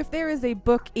 Listener, if there is a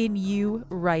book in you,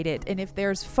 write it. And if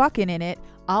there's fucking in it,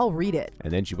 I'll read it.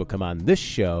 And then she will come on this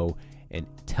show and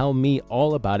tell me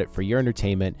all about it for your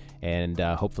entertainment. And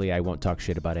hopefully I won't talk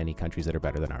shit about any countries that are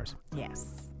better than ours.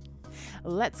 Yes.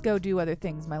 Let's go do other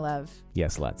things, my love.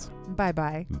 Yes, let's.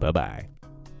 Bye-bye. Bye-bye.